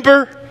 You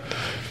remember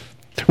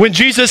when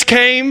Jesus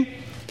came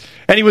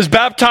and he was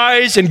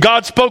baptized and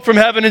God spoke from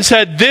heaven and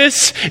said,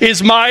 "This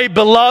is my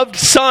beloved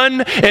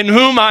Son in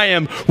whom I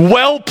am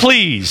well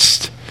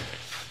pleased."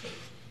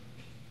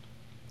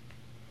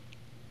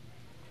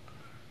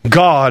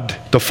 God,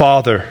 the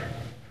Father,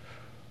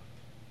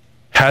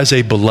 has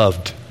a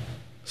beloved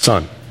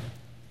Son.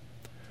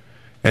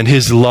 And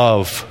his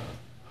love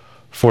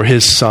for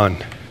his Son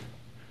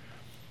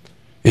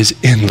is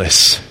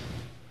endless.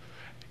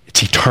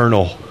 It's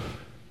eternal.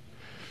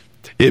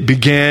 It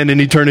began in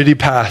eternity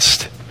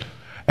past.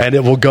 And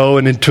it will go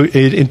into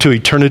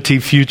eternity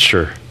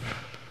future.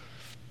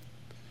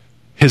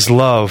 His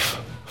love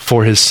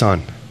for his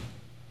Son.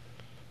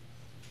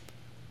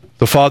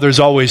 The Father is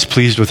always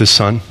pleased with his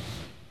Son.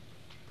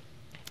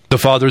 The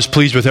Father is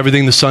pleased with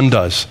everything the Son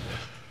does.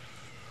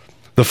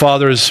 The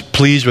Father is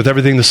pleased with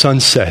everything the Son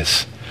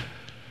says.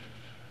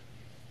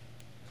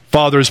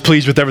 Father is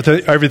pleased with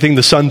everything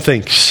the Son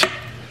thinks.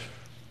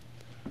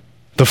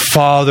 The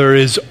Father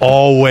is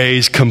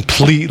always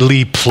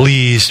completely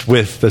pleased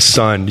with the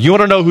Son. You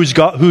want to know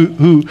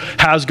who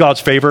has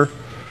God's favor?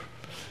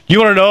 You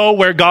want to know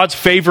where God's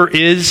favor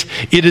is?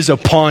 It is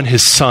upon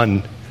his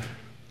Son.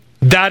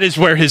 That is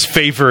where his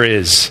favor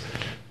is.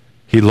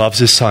 He loves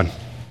his Son.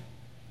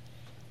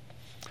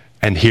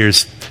 And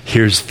here's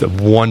the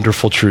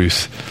wonderful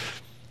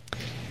truth.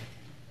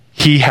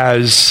 He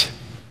has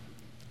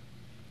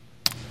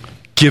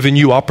given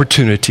you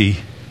opportunity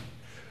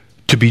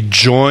to be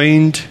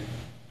joined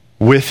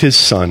with his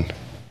Son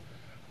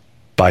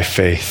by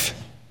faith.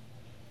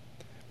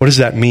 What does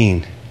that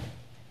mean?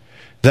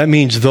 That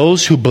means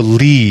those who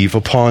believe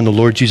upon the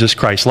Lord Jesus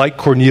Christ, like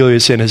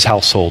Cornelius and his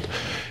household,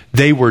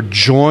 they were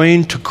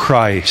joined to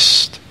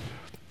Christ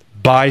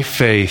by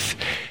faith.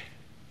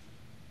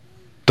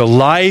 The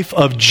life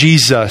of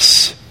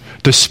Jesus,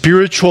 the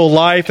spiritual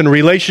life and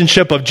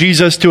relationship of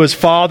Jesus to his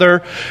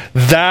Father,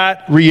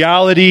 that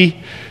reality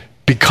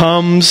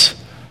becomes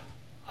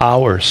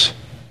ours.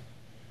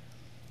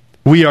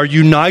 We are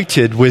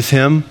united with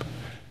him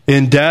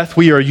in death.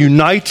 We are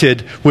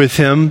united with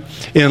him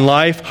in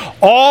life.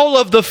 All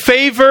of the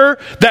favor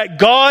that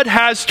God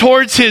has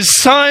towards his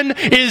Son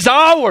is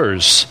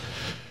ours.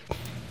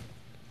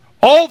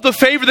 All of the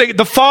favor that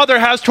the Father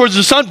has towards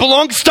the Son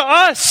belongs to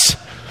us.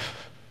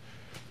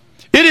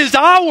 It is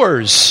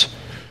ours.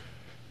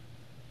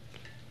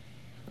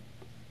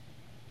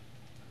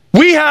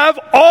 We have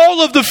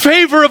all of the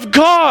favor of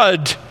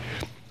God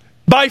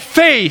by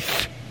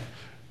faith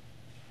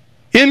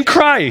in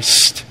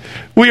Christ.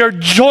 We are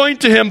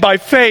joined to him by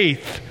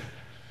faith.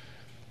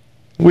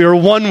 We are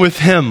one with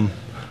him.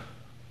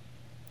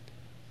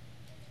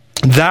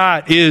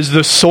 That is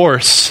the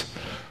source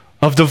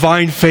of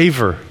divine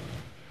favor.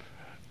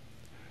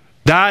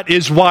 That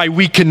is why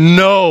we can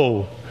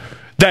know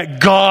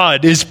that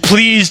God is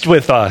pleased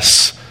with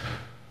us,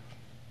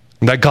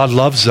 that God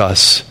loves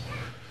us.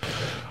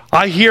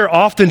 I hear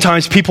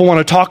oftentimes people want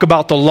to talk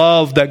about the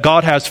love that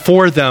God has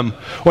for them,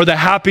 or the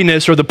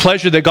happiness or the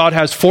pleasure that God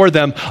has for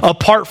them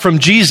apart from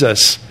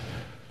Jesus.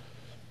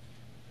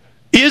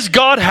 Is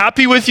God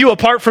happy with you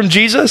apart from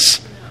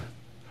Jesus?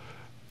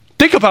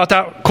 Think about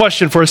that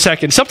question for a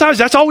second. Sometimes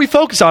that's all we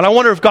focus on. I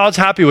wonder if God's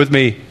happy with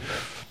me.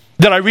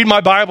 Did I read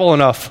my Bible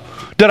enough?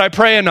 Did I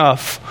pray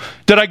enough?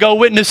 Did I go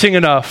witnessing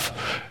enough?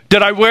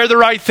 Did I wear the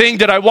right thing?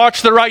 Did I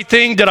watch the right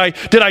thing? Did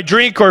I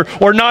drink or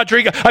not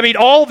drink? I mean,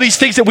 all these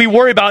things that we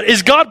worry about.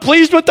 Is God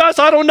pleased with us?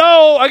 I don't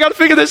know. I got to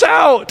figure this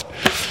out.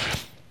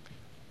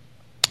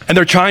 And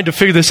they're trying to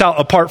figure this out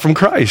apart from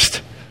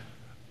Christ.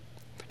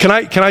 Can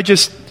I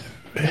just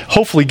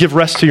hopefully give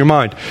rest to your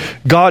mind?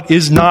 God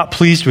is not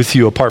pleased with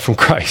you apart from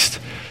Christ.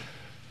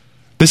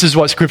 This is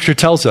what Scripture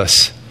tells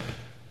us.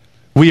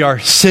 We are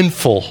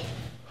sinful,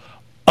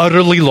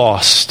 utterly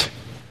lost,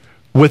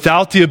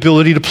 without the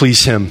ability to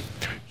please Him.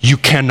 You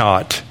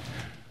cannot.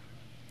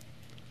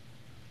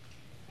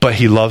 But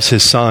He loves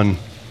His Son.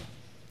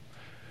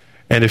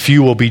 And if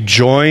you will be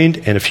joined,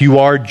 and if you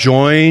are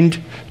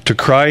joined to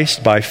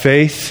Christ by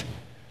faith,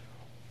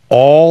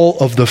 all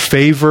of the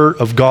favor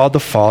of God the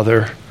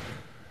Father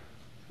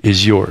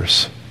is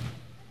yours.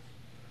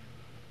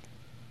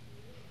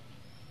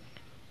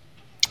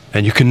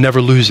 And you can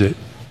never lose it.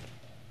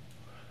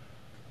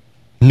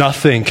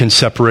 Nothing can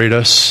separate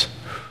us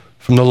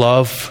from the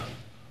love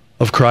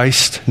of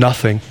Christ.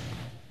 Nothing.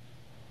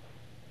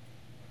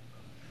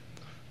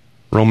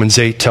 Romans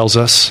 8 tells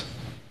us.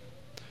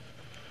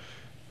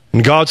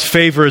 And God's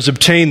favor is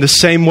obtained the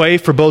same way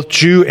for both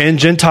Jew and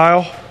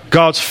Gentile.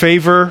 God's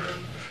favor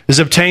is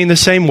obtained the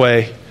same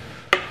way.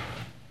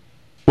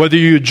 Whether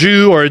you're a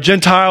Jew or a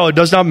Gentile, it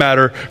does not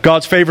matter.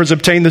 God's favor is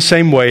obtained the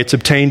same way. It's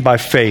obtained by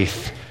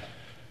faith.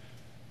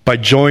 By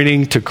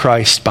joining to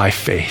Christ by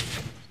faith.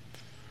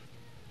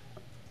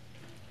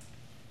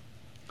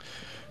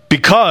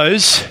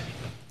 Because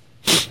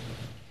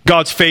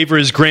God's favor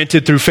is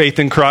granted through faith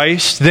in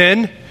Christ,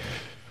 then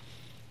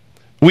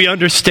we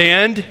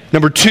understand,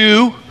 number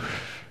 2,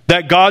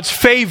 that God's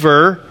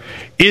favor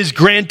is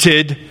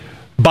granted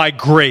by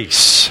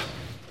grace.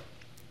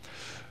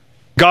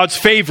 God's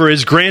favor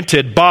is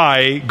granted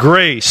by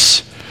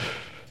grace.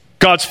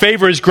 God's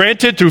favor is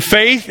granted through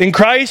faith in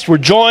Christ. We're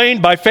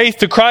joined by faith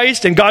to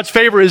Christ, and God's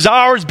favor is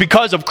ours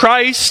because of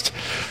Christ.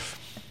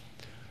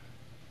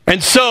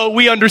 And so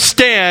we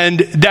understand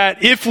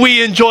that if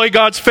we enjoy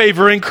God's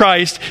favor in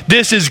Christ,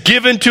 this is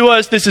given to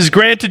us, this is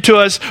granted to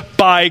us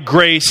by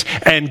grace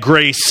and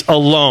grace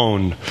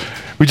alone.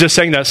 We just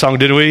sang that song,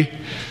 didn't we?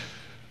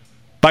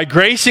 By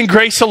grace and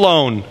grace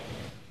alone,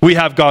 we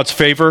have God's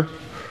favor.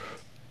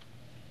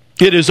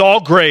 It is all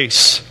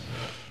grace.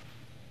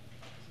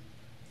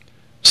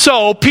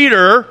 So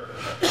Peter,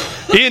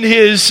 in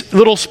his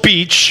little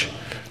speech,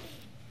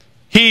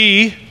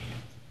 he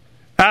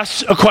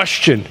asks a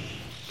question.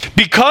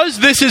 Because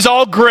this is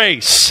all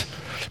grace,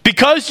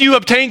 because you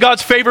obtain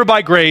God's favor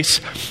by grace,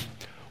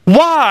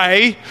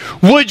 why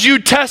would you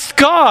test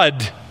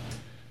God?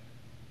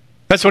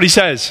 That's what he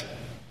says.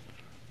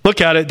 Look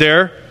at it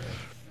there.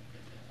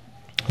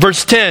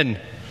 Verse 10.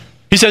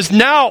 He says,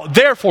 now,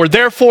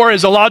 therefore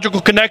is a logical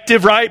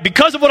connective, right?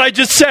 Because of what I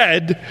just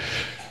said,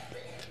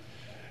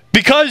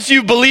 because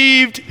you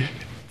believed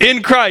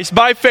in Christ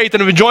by faith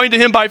and have been joined to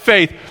Him by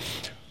faith,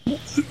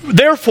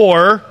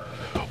 therefore,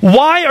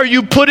 why are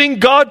you putting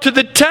God to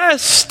the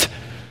test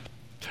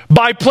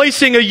by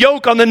placing a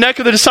yoke on the neck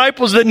of the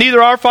disciples that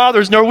neither our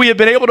fathers nor we have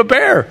been able to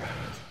bear?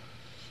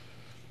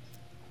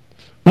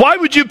 Why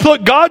would you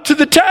put God to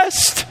the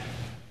test?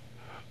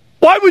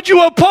 Why would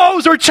you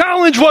oppose or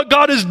challenge what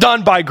God has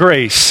done by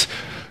grace?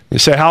 You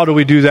say, how do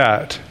we do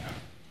that?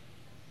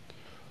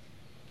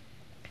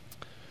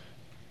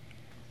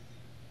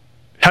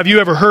 Have you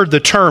ever heard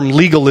the term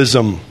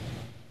legalism?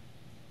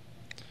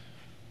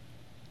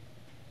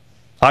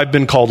 I've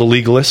been called a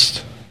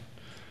legalist.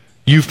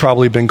 You've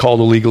probably been called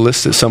a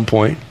legalist at some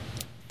point.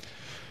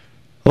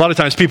 A lot of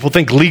times people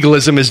think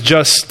legalism is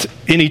just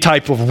any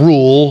type of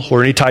rule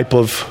or any type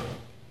of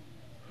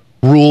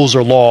rules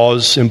or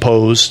laws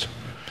imposed.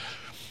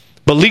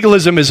 But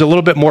legalism is a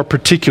little bit more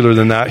particular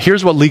than that.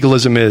 Here's what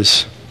legalism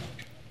is.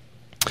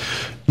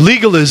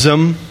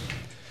 Legalism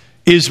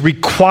is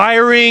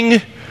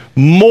requiring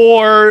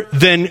more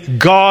than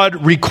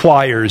God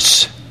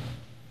requires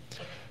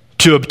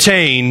to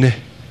obtain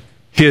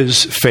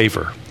His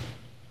favor.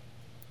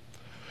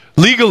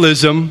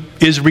 Legalism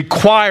is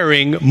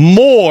requiring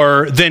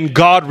more than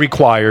God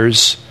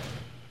requires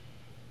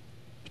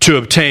to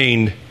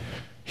obtain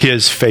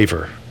His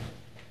favor.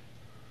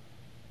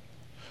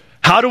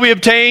 How do we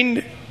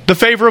obtain the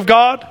favor of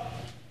God?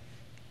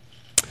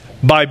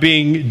 By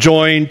being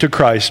joined to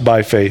Christ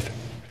by faith.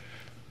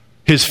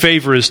 His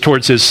favor is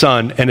towards His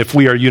Son, and if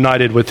we are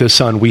united with His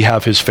Son, we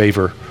have His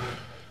favor.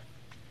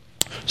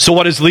 So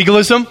what is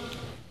legalism?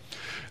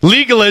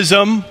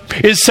 Legalism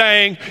is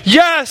saying,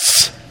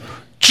 yes,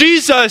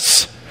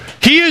 Jesus,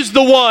 He is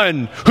the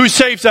one who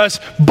saves us,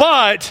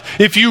 but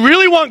if you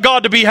really want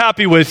God to be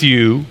happy with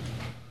you,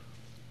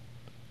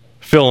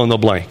 fill in the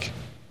blank.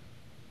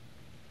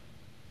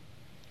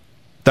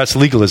 That's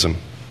legalism.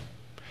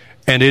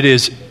 And it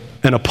is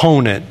an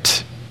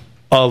opponent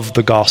of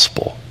the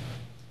gospel.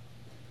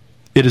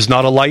 It is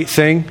not a light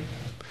thing.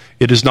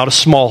 It is not a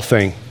small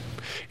thing.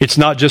 It's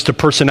not just a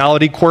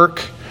personality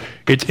quirk.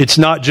 It's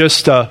not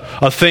just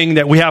a thing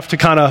that we have to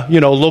kind of,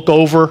 look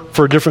over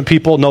for different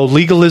people. No,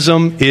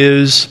 legalism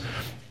is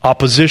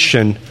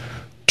opposition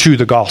to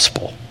the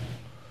gospel.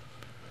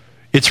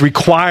 It's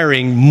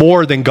requiring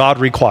more than God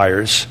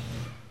requires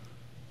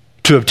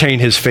to obtain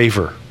his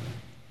favor.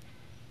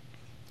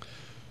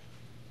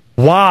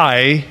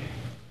 Why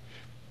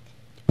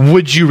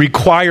would you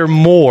require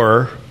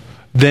more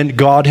than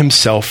God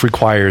himself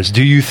requires?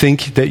 Do you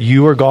think that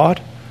you are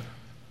God?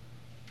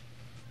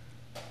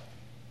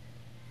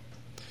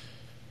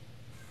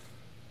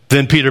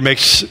 Then Peter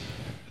makes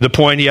the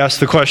point, he asks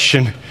the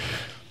question,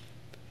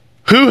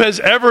 who has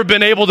ever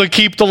been able to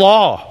keep the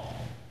law?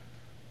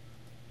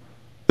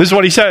 This is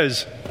what he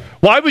says.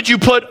 Why would you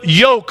put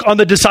yoke on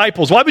the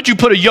disciples? Why would you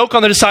put a yoke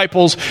on the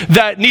disciples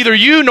that neither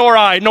you nor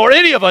I nor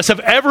any of us have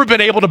ever been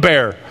able to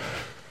bear?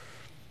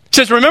 He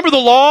says, remember the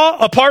law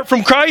apart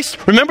from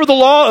Christ? Remember the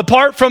law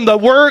apart from the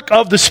work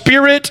of the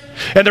Spirit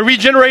and the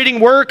regenerating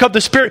work of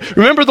the Spirit?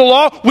 Remember the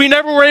law? We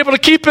never were able to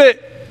keep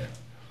it.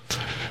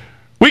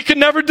 We could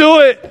never do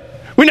it.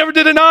 We never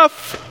did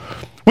enough.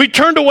 We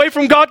turned away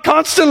from God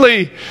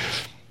constantly.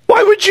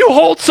 Why would you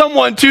hold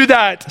someone to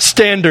that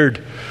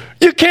standard?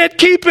 You can't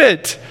keep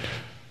it.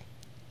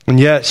 And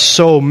yet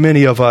so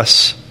many of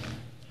us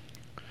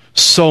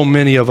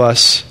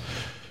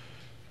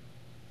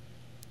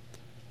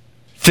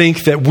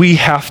think that we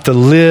have to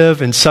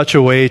live in such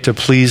a way to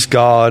please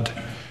God,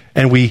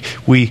 and we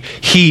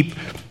heap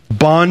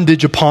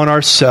bondage upon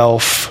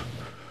ourselves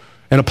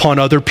and upon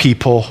other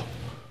people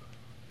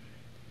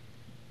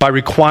by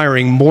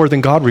requiring more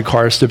than God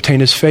requires to obtain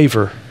his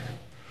favor.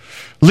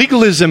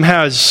 Legalism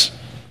has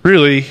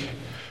really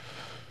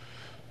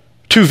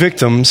two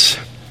victims.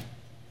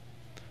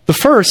 The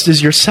first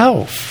is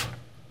yourself.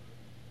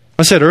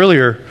 I said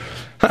earlier,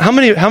 how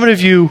many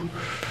of you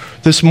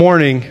this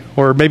morning,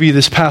 or maybe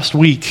this past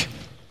week,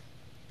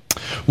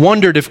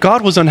 wondered if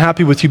God was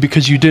unhappy with you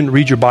because you didn't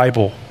read your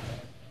Bible?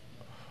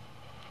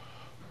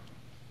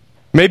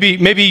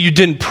 Maybe you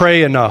didn't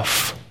pray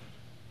enough.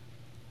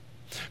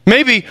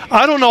 Maybe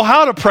I don't know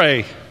how to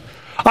pray.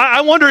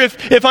 I wonder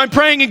if I'm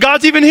praying and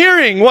God's even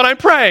hearing what I'm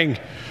praying.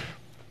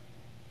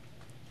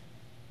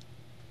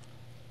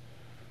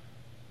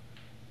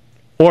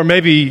 Or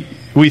maybe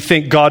we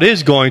think God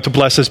is going to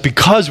bless us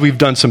because we've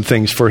done some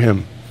things for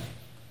him.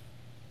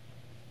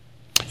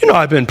 You know,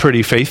 I've been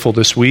pretty faithful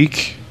this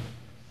week.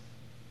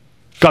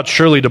 God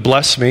surely to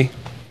bless me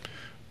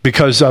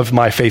because of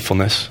my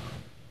faithfulness.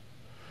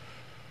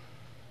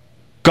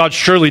 God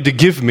surely to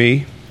give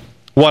me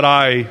what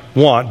I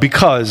want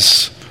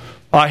because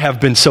I have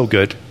been so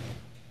good.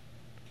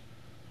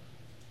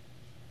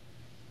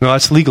 No,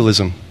 that's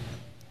legalism.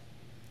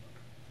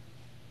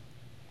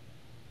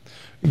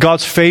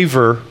 God's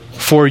favor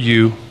for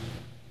you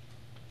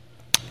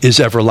is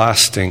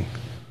everlasting,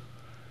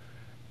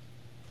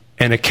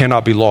 and it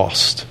cannot be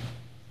lost.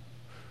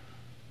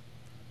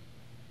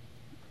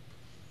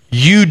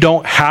 You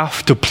don't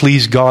have to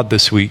please God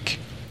this week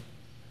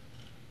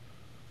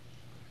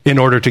in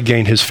order to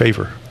gain his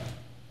favor.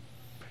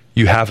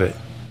 You have it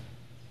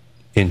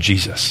in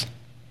Jesus.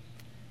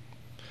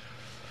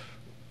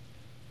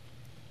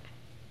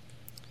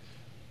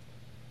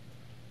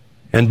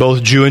 And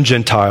both Jew and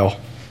Gentile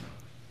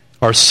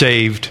are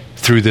saved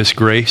through this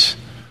grace.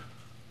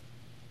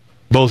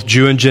 Both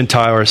Jew and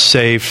Gentile are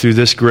saved through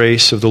this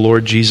grace of the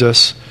Lord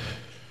Jesus.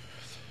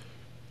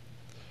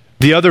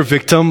 The other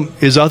victim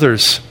is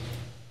others.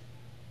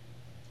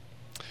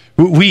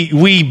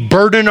 We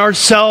burden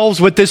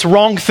ourselves with this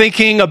wrong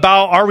thinking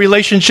about our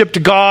relationship to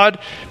God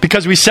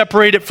because we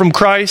separate it from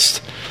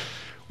Christ.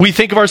 We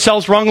think of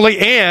ourselves wrongly,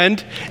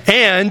 and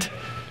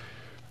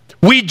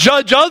we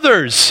judge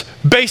others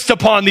based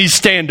upon these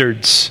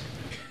standards.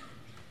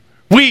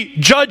 We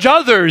judge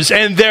others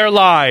and their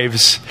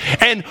lives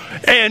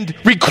and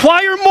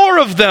require more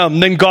of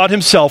them than God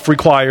himself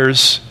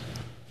requires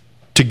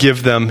to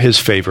give them his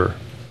favor.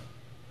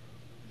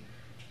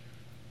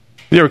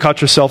 You ever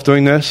caught yourself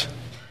doing this?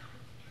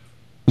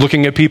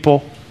 Looking at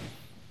people,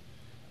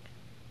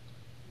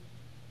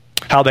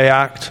 how they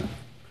act.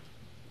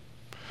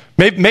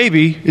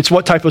 Maybe it's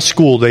what type of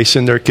school they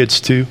send their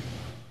kids to.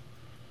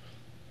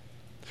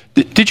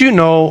 Did you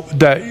know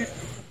that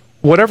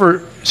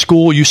whatever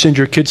school you send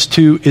your kids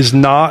to is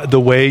not the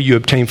way you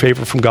obtain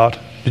favor from God?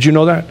 Did you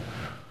know that?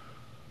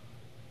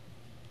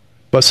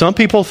 But some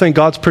people think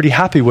God's pretty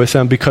happy with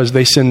them because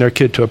they send their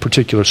kid to a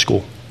particular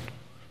school.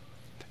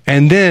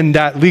 And then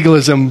that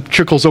legalism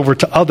trickles over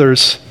to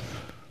others.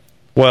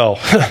 Well,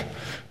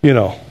 you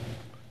know,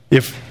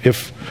 if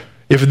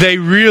they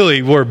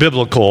really were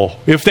biblical,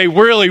 if they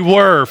really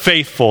were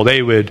faithful,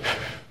 they would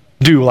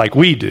do like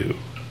we do.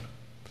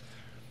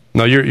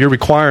 No, you're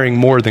requiring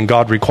more than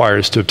God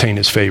requires to obtain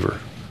his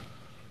favor.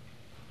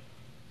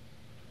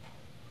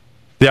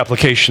 The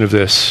application of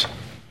this.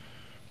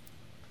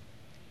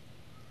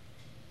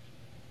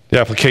 The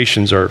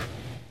applications are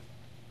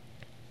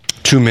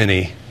too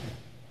many.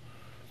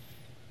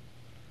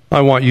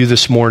 I want you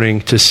this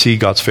morning to see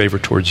God's favor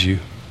towards you.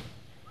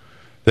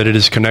 That it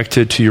is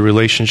connected to your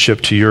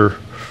relationship, to your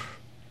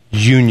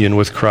union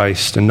with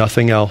Christ and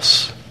nothing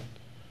else.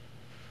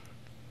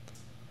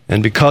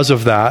 And because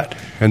of that,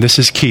 and this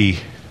is key,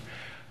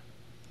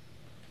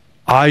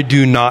 I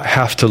do not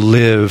have to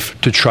live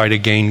to try to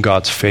gain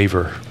God's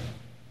favor.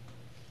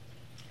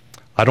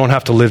 I don't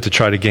have to live to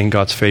try to gain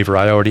God's favor.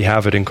 I already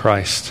have it in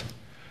Christ.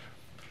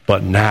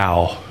 But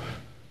now,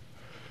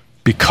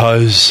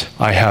 because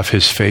I have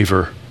his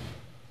favor,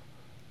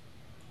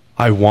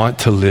 I want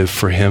to live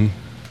for him.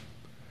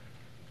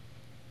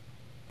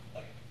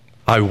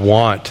 I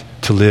want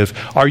to live.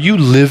 Are you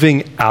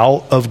living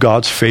out of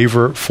God's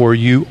favor for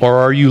you,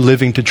 or are you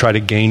living to try to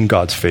gain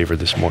God's favor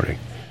this morning?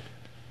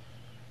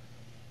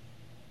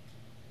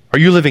 Are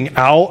you living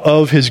out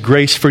of his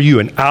grace for you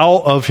and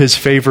out of his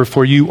favor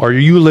for you? Or are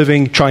you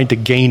living trying to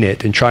gain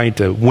it and trying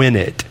to win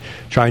it,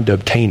 trying to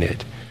obtain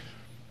it?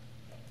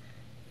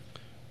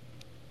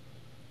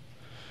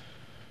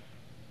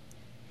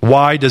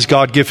 Why does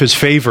God give his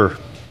favor?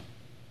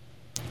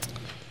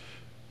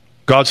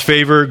 God's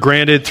favor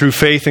granted through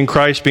faith in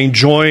Christ, being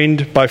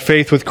joined by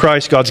faith with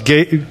Christ. God's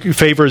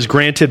favor is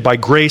granted by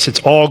grace. It's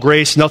all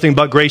grace, nothing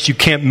but grace. You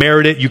can't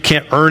merit it. You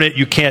can't earn it.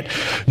 You can't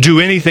do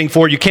anything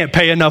for it. You can't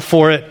pay enough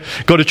for it,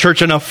 go to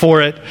church enough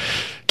for it,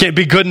 can't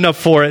be good enough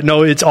for it.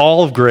 No, it's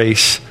all of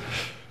grace.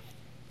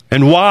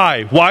 And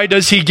why? Why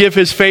does he give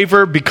his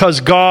favor?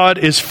 Because God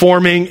is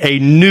forming a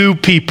new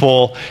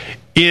people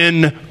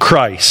in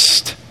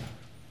Christ.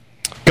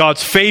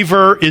 God's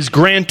favor is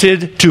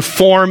granted to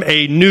form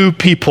a new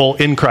people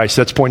in Christ.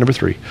 That's point number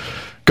 3.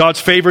 God's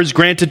favor is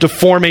granted to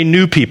form a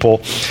new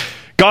people.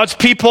 God's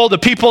people, the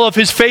people of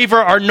his favor,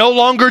 are no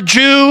longer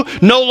Jew,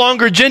 no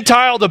longer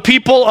Gentile. The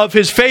people of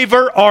his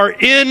favor are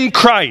in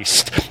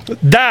Christ.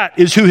 That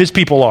is who his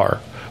people are,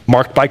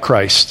 marked by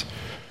Christ.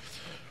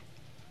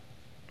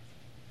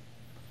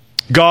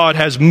 God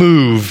has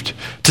moved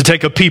to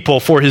take a people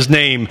for his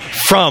name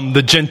from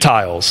the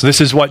Gentiles. This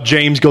is what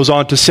James goes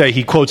on to say.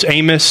 He quotes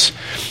Amos.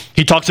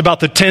 He talks about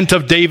the tent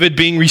of David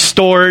being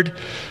restored.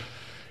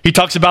 He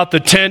talks about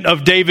the tent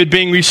of David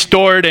being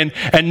restored, and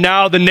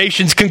now the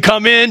nations can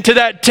come into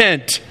that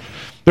tent.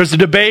 There's a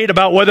debate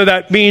about whether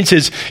that means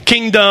his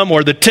kingdom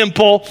or the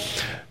temple.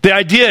 The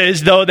idea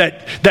is, though,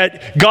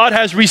 that God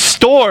has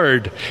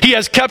restored. He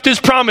has kept his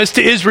promise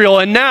to Israel.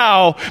 And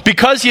now,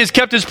 because he has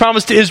kept his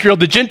promise to Israel,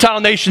 the Gentile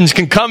nations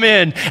can come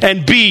in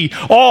and be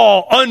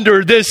all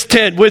under this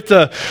tent with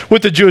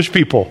the Jewish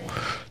people.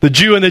 The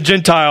Jew and the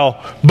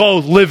Gentile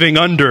both living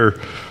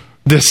under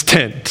this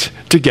tent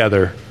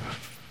together.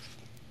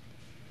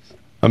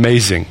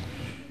 Amazing.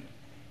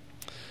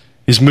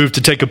 He's moved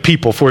to take a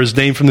people for his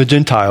name from the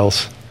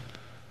Gentiles.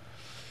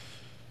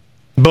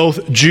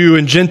 Both Jew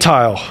and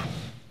Gentile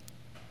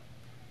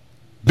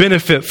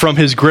benefit from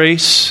his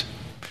grace,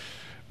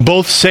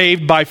 both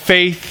saved by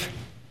faith,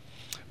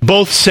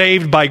 both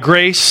saved by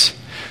grace.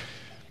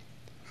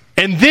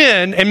 And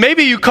then, and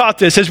maybe you caught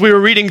this as we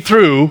were reading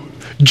through,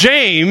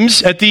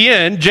 James at the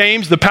end,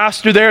 James, the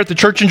pastor there at the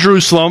church in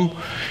Jerusalem,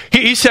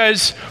 he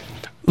says,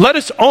 let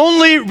us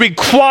only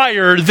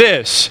require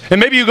this. And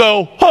maybe you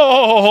go, ho,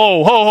 ho,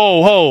 ho, ho,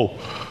 ho, ho,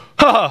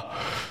 ho,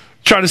 ha,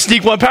 trying to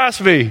sneak one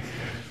past me.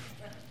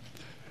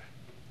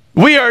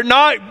 We are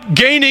not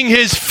gaining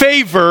his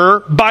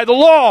favor by the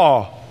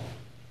law.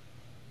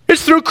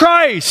 It's through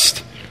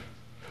Christ.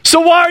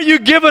 So why are you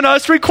giving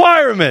us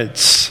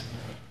requirements?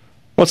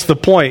 What's the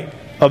point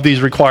of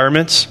these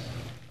requirements?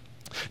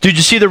 Did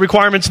you see the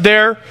requirements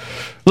there?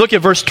 Look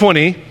at verse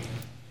 20.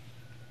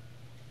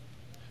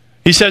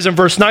 He says in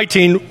verse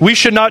 19, we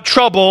should not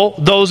trouble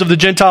those of the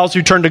Gentiles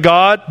who turn to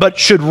God, but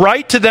should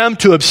write to them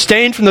to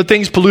abstain from the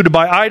things polluted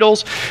by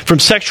idols, from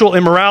sexual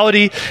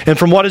immorality, and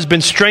from what has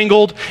been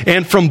strangled,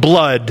 and from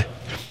blood.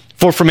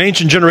 For from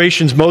ancient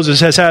generations Moses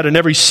has had in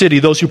every city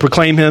those who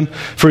proclaim him,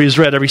 for he is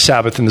read every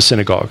Sabbath in the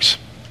synagogues.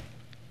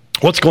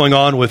 What's going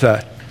on with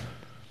that?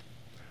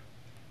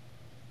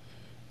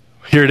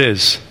 Here it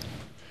is.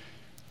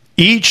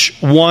 Each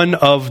one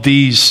of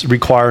these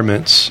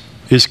requirements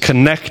is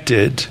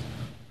connected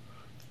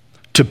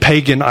to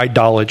pagan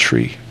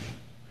idolatry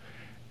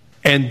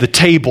and the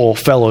table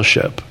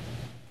fellowship.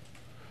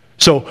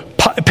 So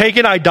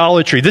pagan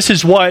idolatry, this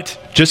is what,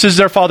 just as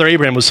their father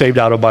Abraham was saved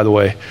out of, by the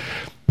way,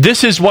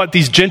 this is what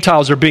these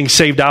Gentiles are being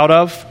saved out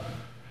of.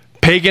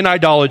 Pagan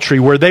idolatry,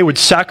 where they would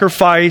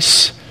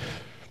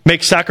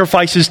make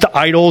sacrifices to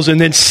idols and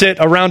then sit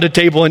around a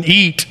table and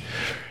eat.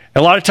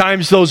 A lot of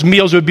times those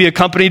meals would be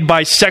accompanied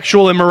by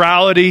sexual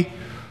immorality,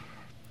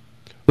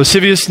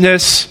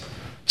 lasciviousness,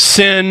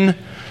 sin.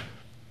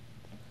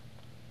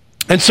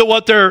 And so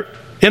what they're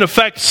in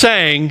effect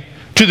saying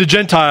to the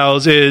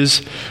Gentiles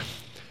is,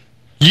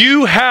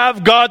 you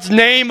have God's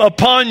name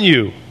upon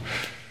you.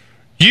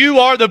 You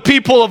are the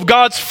people of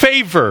God's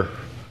favor.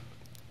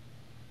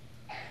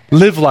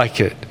 Live like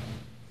it.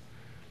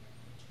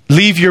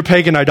 Leave your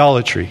pagan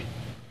idolatry.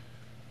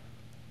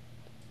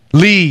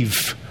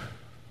 Leave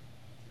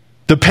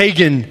the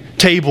pagan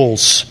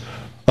tables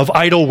of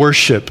idol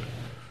worship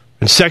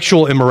and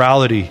sexual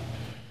immorality.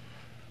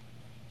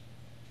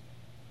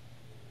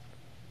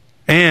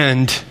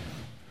 And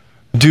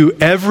do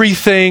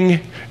everything,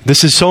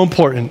 this is so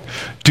important,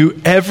 do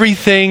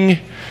everything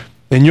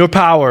in your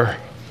power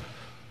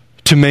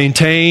to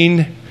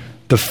maintain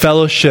the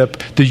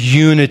fellowship, the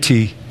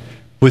unity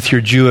with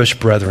your Jewish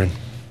brethren.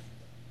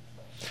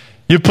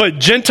 You put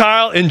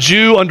Gentile and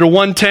Jew under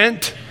one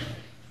tent,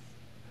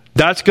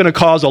 that's going to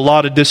cause a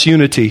lot of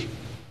disunity.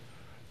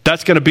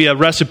 That's going to be a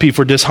recipe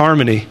for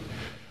disharmony.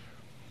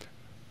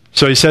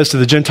 So he says to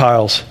the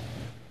Gentiles,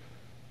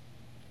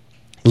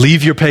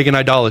 leave your pagan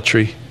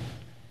idolatry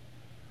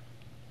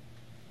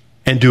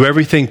and do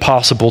everything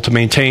possible to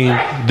maintain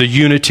the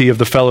unity of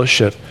the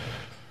fellowship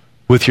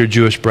with your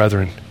Jewish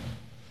brethren.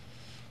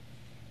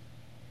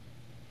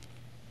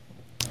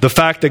 The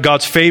fact that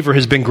God's favor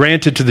has been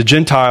granted to the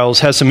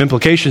Gentiles has some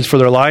implications for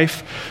their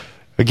life.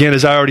 Again,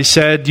 as I already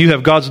said, you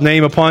have God's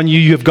name upon you.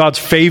 You have God's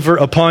favor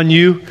upon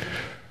you.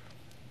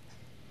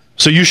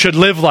 So you should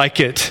live like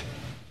it.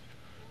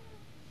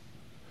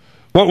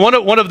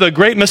 One of the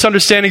great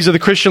misunderstandings of the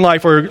Christian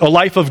life, or a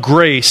life of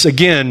grace,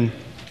 again,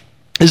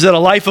 is that a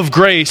life of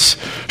grace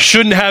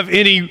shouldn't have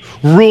any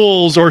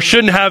rules or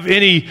shouldn't have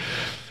any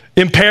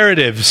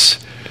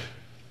imperatives.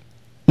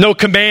 No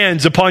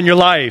commands upon your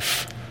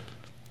life.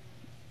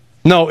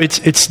 No,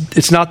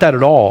 it's not that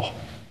at all.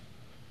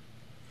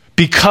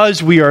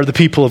 Because we are the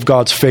people of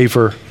God's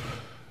favor,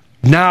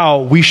 now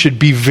we should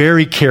be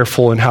very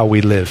careful in how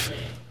we live.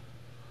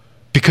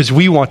 Because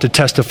we want to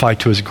testify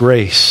to His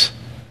grace.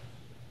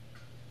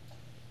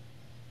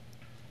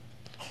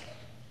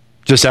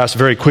 Just ask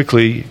very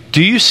quickly,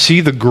 do you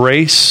see the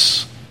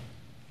grace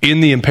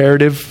in the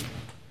imperative?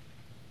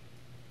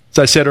 As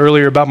I said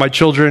earlier about my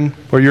children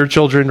or your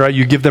children, right?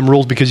 You give them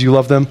rules because you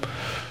love them.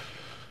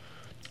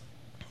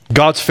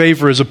 God's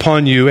favor is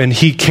upon you, and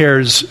He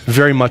cares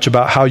very much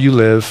about how you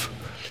live.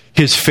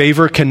 His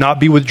favor cannot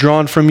be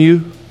withdrawn from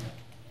you.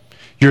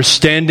 Your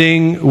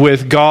standing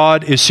with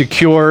God is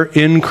secure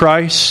in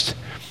Christ.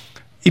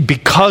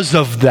 Because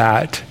of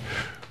that,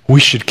 we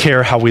should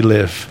care how we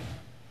live.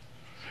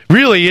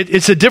 Really,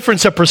 it's a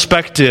difference of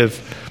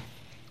perspective.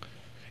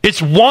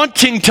 It's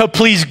wanting to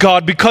please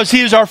God because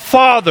He is our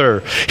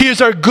Father. He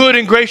is our good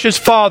and gracious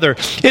Father.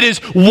 It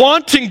is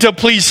wanting to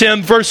please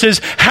Him versus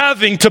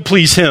having to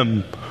please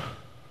Him.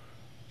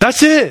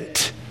 That's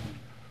it.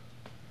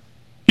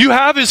 You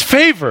have His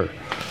favor.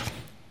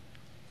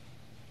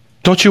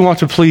 Don't you want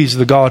to please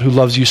the God who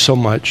loves you so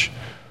much?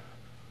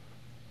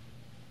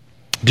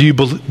 Do you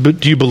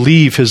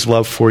believe His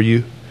love for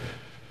you?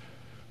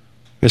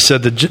 It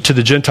said to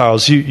the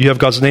Gentiles, you have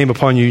God's name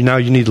upon you, now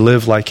you need to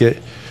live like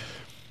it.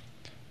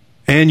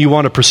 And you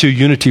want to pursue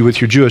unity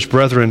with your Jewish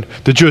brethren.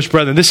 The Jewish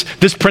brethren,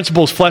 this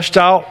principle is fleshed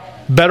out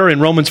better in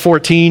Romans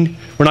 14.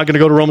 We're not going to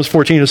go to Romans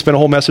 14 and spend a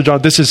whole message on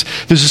it. This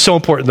is so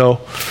important though.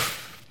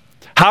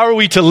 How are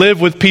we to live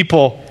with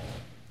people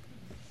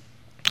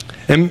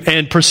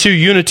and pursue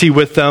unity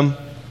with them?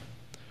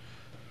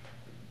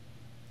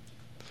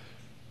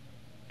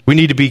 We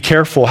need to be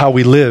careful how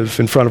we live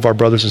in front of our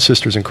brothers and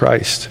sisters in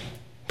Christ.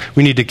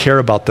 We need to care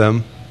about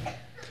them.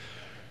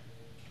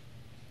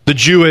 The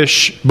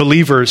Jewish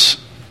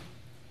believers,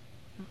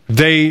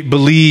 they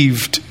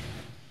believed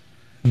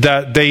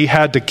that they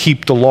had to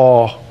keep the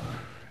law.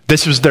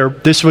 This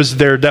was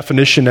their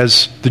definition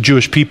as the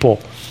Jewish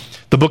people.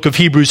 The book of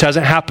Hebrews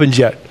hasn't happened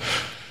yet.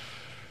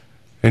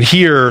 And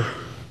here,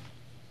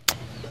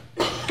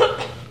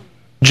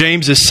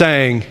 James is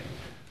saying,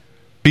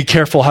 be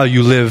careful how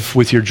you live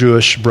with your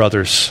Jewish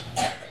brothers.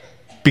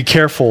 Be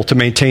careful to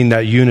maintain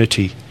that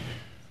unity.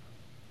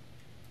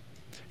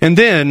 And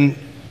then,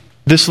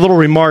 this little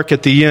remark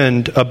at the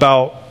end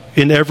about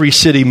in every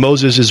city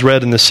Moses is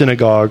read in the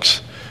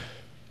synagogues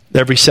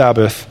every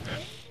Sabbath.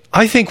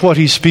 I think what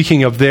he's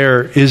speaking of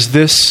there is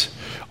this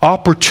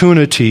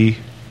opportunity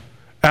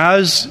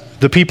as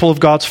the people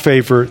of God's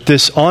favor,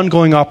 this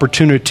ongoing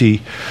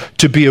opportunity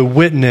to be a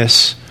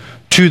witness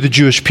to the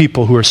Jewish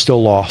people who are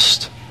still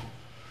lost.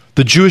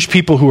 The Jewish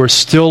people who are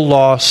still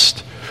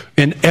lost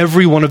in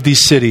every one of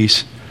these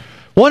cities.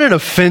 What an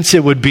offense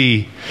it would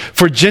be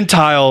for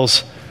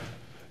Gentiles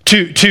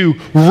to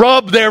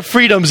rub their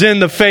freedoms in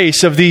the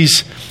face of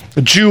these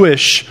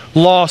Jewish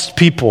lost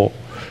people.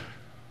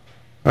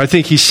 I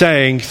think he's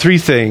saying three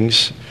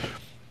things.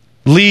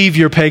 Leave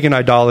your pagan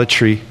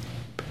idolatry.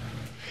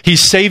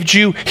 He's saved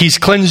you, He's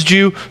cleansed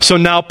you, so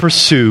now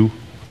pursue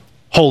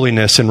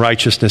holiness and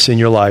righteousness in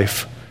your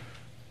life.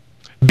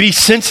 Be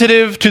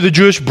sensitive to the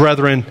Jewish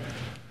brethren.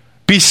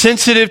 Be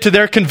sensitive to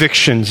their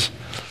convictions.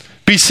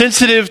 Be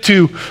sensitive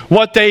to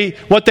what they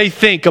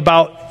think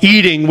about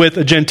eating with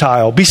a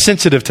Gentile. Be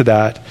sensitive to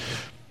that.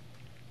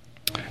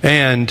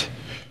 And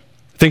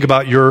think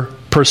about your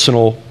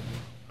personal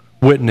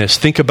witness.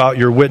 Think about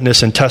your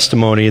witness and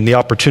testimony and the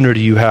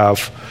opportunity you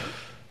have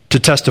to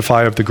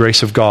testify of the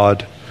grace of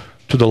God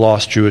to the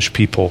lost Jewish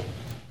people.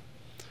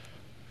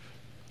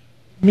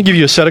 Let me give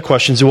you a set of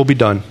questions and we'll be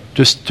done.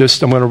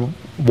 Just I'm going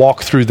to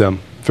walk through them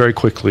very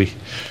quickly.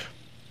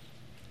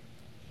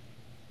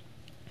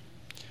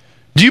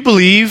 Do you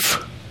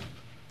believe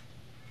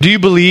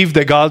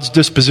that God's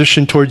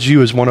disposition towards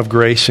you is one of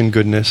grace and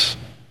goodness?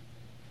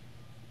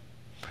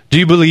 Do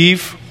you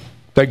believe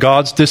that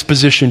God's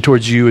disposition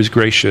towards you is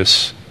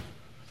gracious?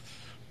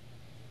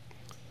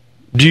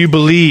 Do you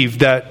believe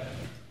that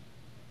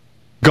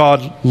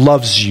God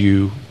loves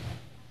you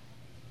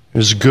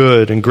is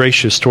good and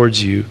gracious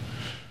towards you.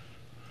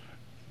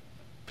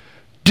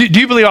 Do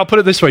you believe, I'll put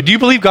it this way, do you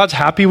believe God's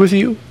happy with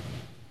you?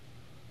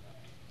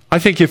 I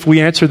think if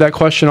we answered that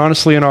question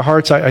honestly in our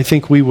hearts, I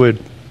think we would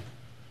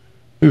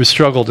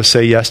struggle to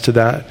say yes to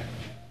that.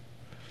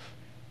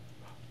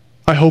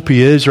 I hope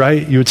he is,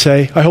 right? You would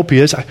say, I hope he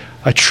is.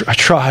 I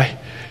try.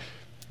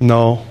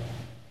 No,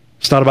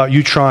 it's not about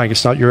you trying.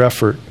 It's not your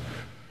effort.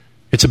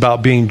 It's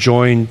about being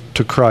joined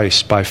to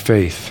Christ by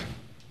faith.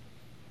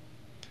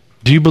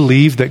 Do you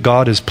believe that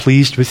God is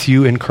pleased with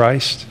you in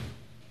Christ?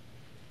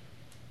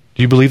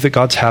 Do you believe that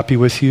God's happy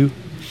with you?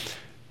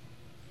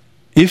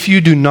 If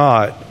you do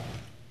not,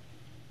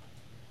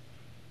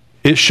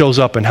 it shows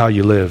up in how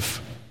you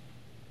live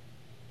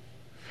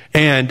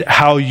and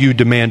how you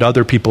demand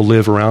other people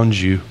live around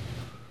you.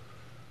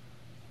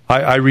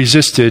 I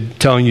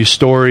resisted telling you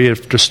story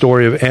after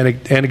story of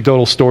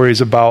anecdotal stories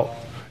about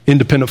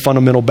independent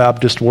fundamental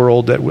Baptist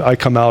world that I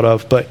come out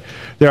of, but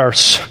there are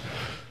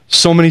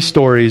so many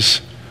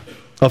stories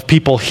of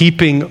people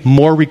heaping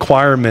more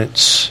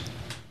requirements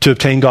to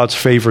obtain God's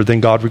favor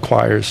than God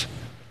requires.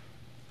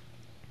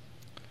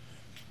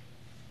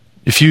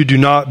 If you do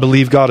not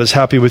believe God is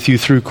happy with you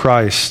through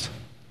Christ,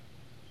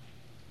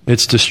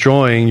 it's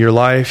destroying your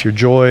life, your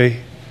joy.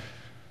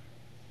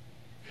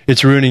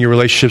 It's ruining your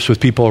relationships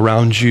with people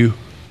around you.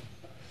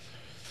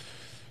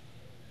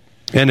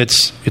 And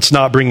it's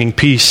not bringing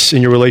peace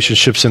in your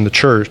relationships in the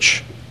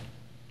church.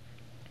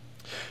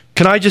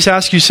 Can I just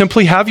ask you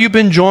simply, have you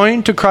been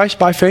joined to Christ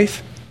by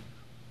faith?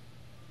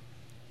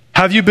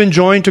 Have you been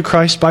joined to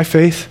Christ by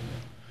faith?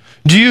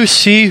 Do you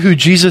see who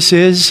Jesus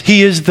is?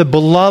 He is the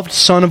beloved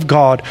Son of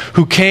God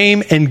who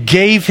came and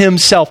gave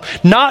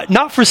himself,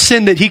 not for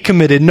sin that he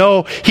committed.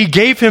 No, he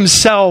gave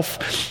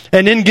himself,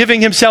 and in giving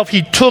himself,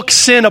 he took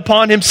sin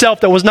upon himself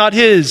that was not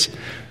his.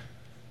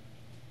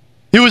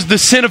 It was the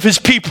sin of his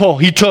people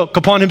he took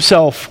upon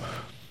himself.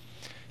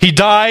 He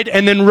died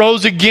and then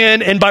rose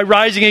again, and by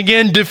rising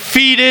again,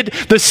 defeated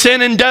the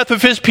sin and death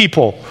of his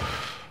people,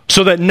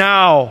 so that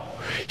now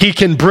he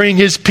can bring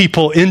his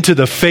people into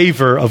the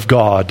favor of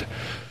God,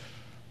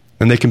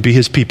 and they can be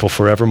his people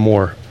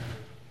forevermore.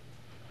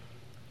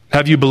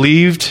 Have you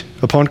believed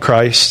upon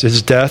Christ,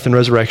 his death and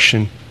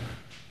resurrection?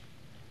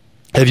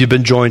 Have you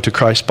been joined to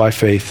Christ by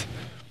faith?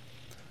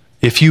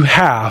 If you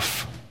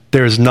have,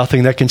 there is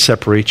nothing that can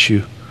separate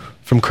you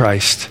from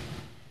Christ.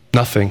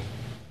 Nothing.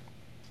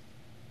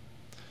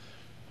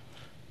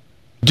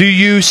 Do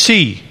you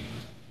see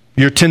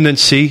your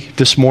tendency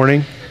this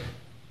morning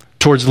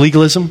towards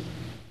legalism?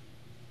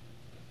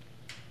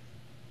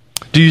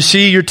 Do you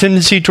see your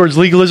tendency towards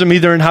legalism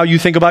either in how you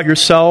think about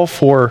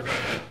yourself or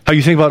how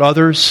you think about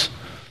others?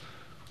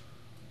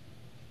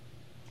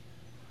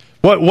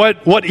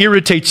 What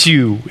irritates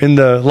you in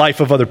the life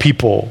of other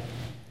people?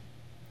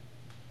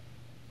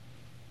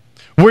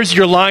 Where's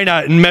your line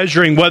at in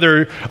measuring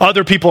whether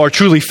other people are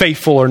truly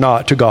faithful or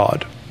not to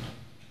God?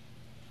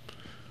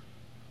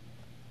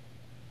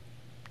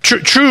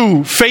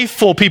 True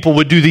faithful people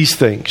would do these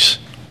things.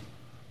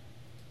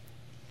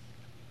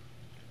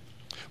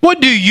 What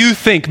do you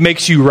think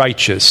makes you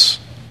righteous?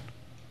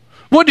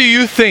 What do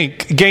you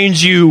think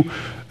gains you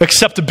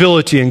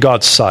acceptability in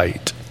God's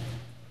sight?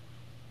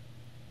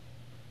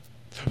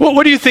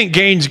 What do you think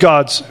gains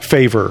God's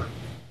favor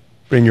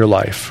in your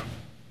life?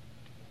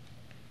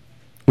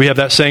 We have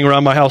that saying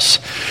around my house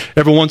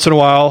every once in a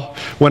while.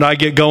 When I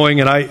get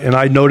going and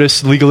I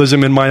notice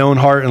legalism in my own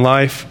heart and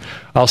life,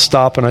 I'll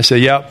stop and I say,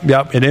 yep,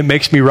 and it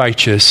makes me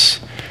righteous.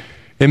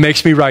 It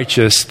makes me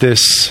righteous,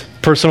 this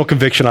personal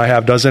conviction I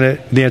have, doesn't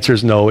it? The answer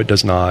is no, it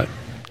does not.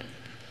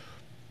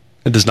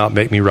 It does not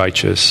make me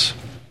righteous.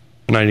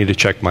 And I need to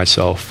check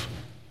myself.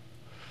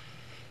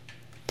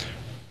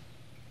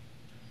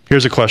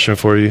 Here's a question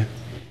for you.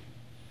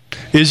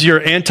 Is your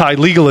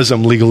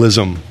anti-legalism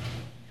legalism?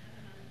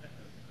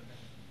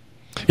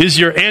 Is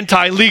your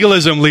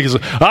anti-legalism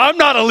legalism? I'm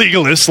not a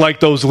legalist like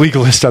those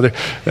legalists out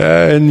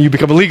there. And you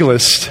become a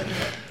legalist.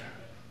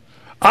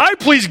 I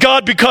please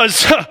God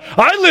because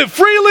I live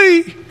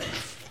freely.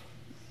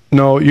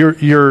 No,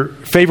 your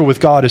favor with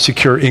God is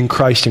secure in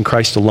Christ and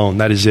Christ alone.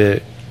 That is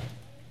it.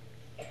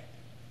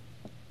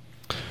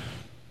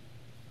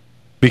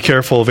 Be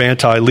careful of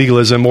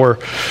anti-legalism, or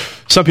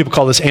some people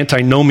call this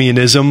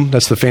antinomianism.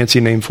 That's the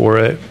fancy name for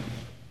it.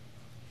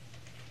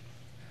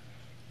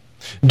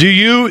 Do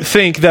you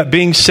think that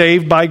being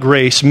saved by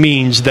grace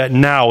means that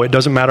now it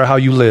doesn't matter how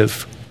you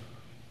live?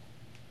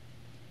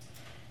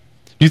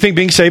 Do you think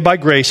being saved by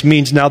grace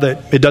means now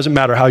that it doesn't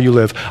matter how you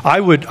live? I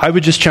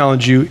would just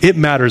challenge you, it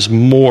matters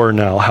more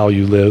now how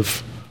you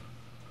live.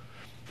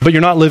 But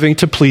you're not living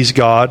to please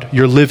God.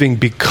 You're living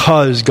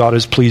because God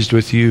is pleased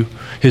with you.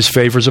 His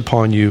favor's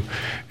upon you.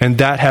 And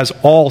that has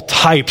all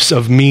types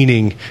of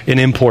meaning and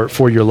import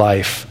for your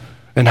life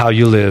and how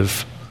you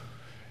live.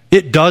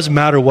 It does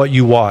matter what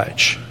you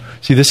watch.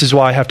 See, this is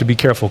why I have to be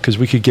careful, because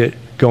we could get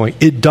going.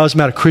 It does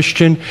matter.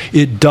 Christian,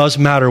 it does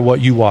matter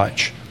what you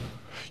watch.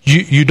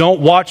 you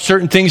don't watch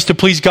certain things to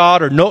please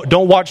God, or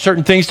don't watch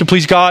certain things to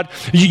please God.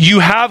 You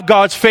have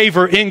God's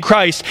favor in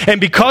Christ.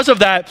 And because of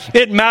that,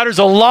 it matters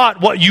a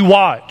lot what you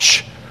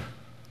watch.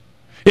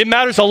 It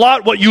matters a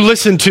lot what you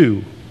listen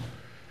to.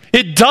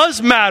 It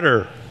does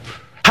matter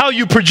how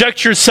you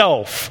project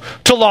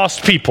yourself to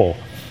lost people.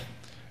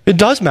 It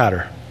does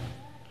matter.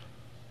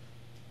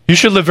 You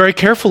should live very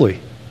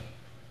carefully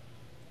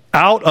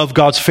out of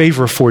God's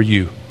favor for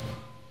you,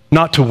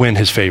 not to win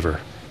his favor.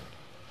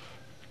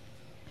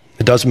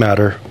 It does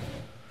matter.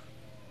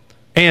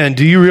 And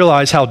do you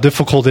realize how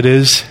difficult it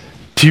is?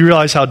 Do you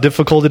realize how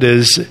difficult it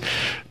is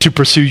to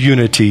pursue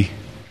unity?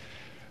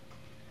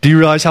 Do you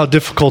realize how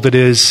difficult it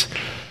is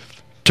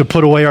to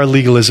put away our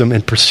legalism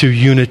and pursue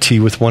unity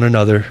with one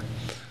another?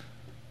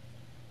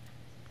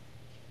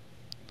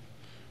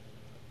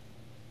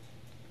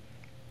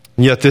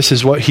 And yet this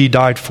is what he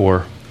died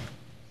for.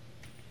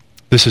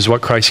 This is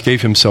what Christ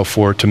gave himself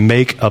for, to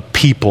make a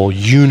people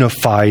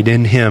unified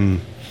in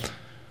him.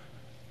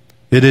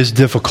 It is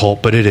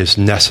difficult, but it is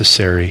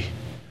necessary.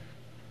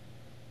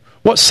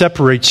 What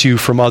separates you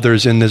from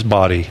others in this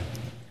body?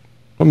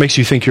 What makes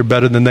you think you're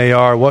better than they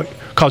are? What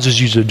causes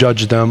you to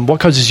judge them? What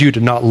causes you to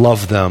not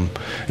love them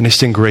and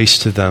extend grace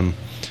to them,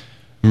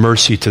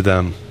 mercy to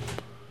them?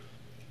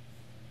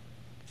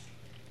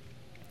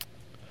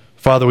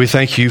 Father, we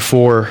thank you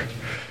for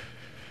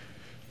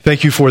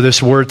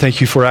this word. Thank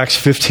you for Acts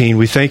 15.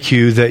 We thank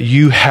you that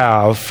you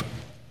have,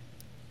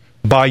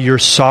 by your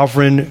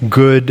sovereign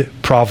good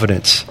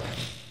providence,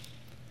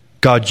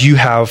 God, you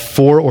have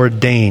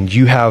foreordained,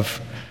 you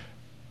have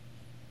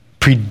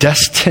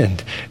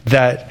predestined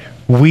that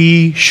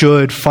we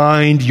should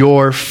find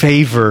your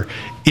favor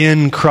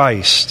in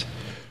Christ.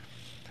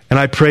 And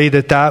I pray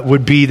that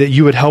would be that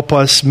you would help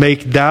us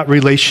make that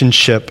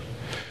relationship,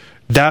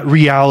 that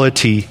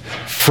reality,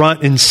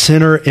 front and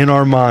center in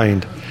our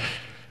mind.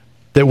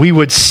 That we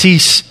would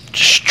cease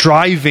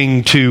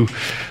striving to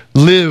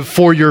live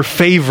for your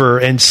favor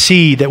and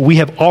see that we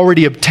have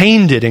already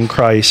obtained it in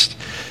Christ.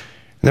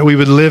 And that we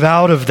would live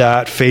out of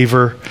that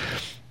favor,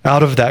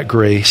 out of that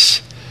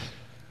grace.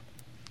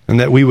 And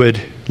that we would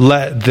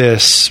let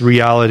this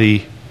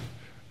reality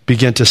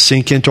begin to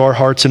sink into our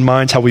hearts and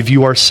minds, how we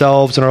view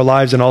ourselves and our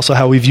lives, and also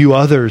how we view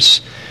others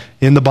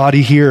in the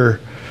body here.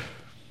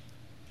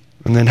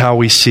 And then how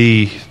we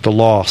see the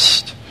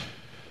lost.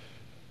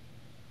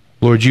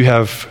 Lord, you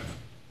have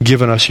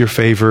given us your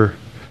favor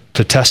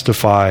to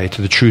testify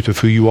to the truth of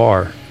who you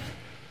are.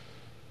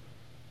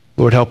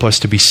 Lord, help us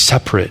to be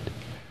separate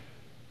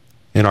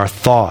in our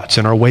thoughts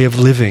and our way of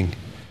living.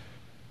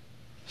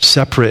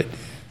 Separate,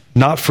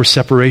 not for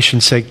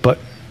separation's sake, but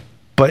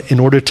in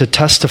order to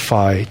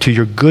testify to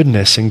your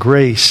goodness and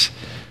grace,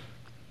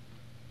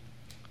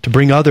 to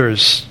bring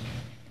others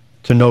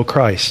to know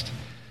Christ.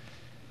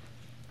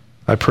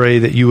 I pray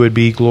that you would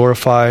be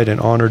glorified and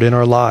honored in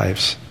our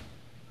lives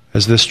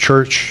as this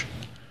church,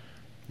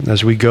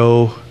 as we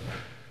go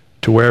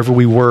to wherever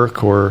we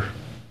work or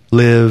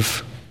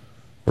live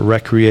or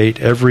recreate.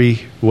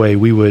 Every way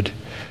we would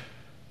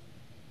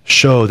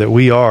show that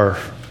we are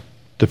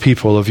the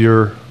people of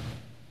your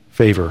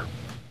favor,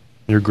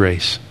 your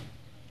grace.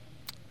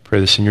 I pray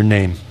this in your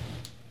name.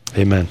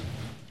 Amen.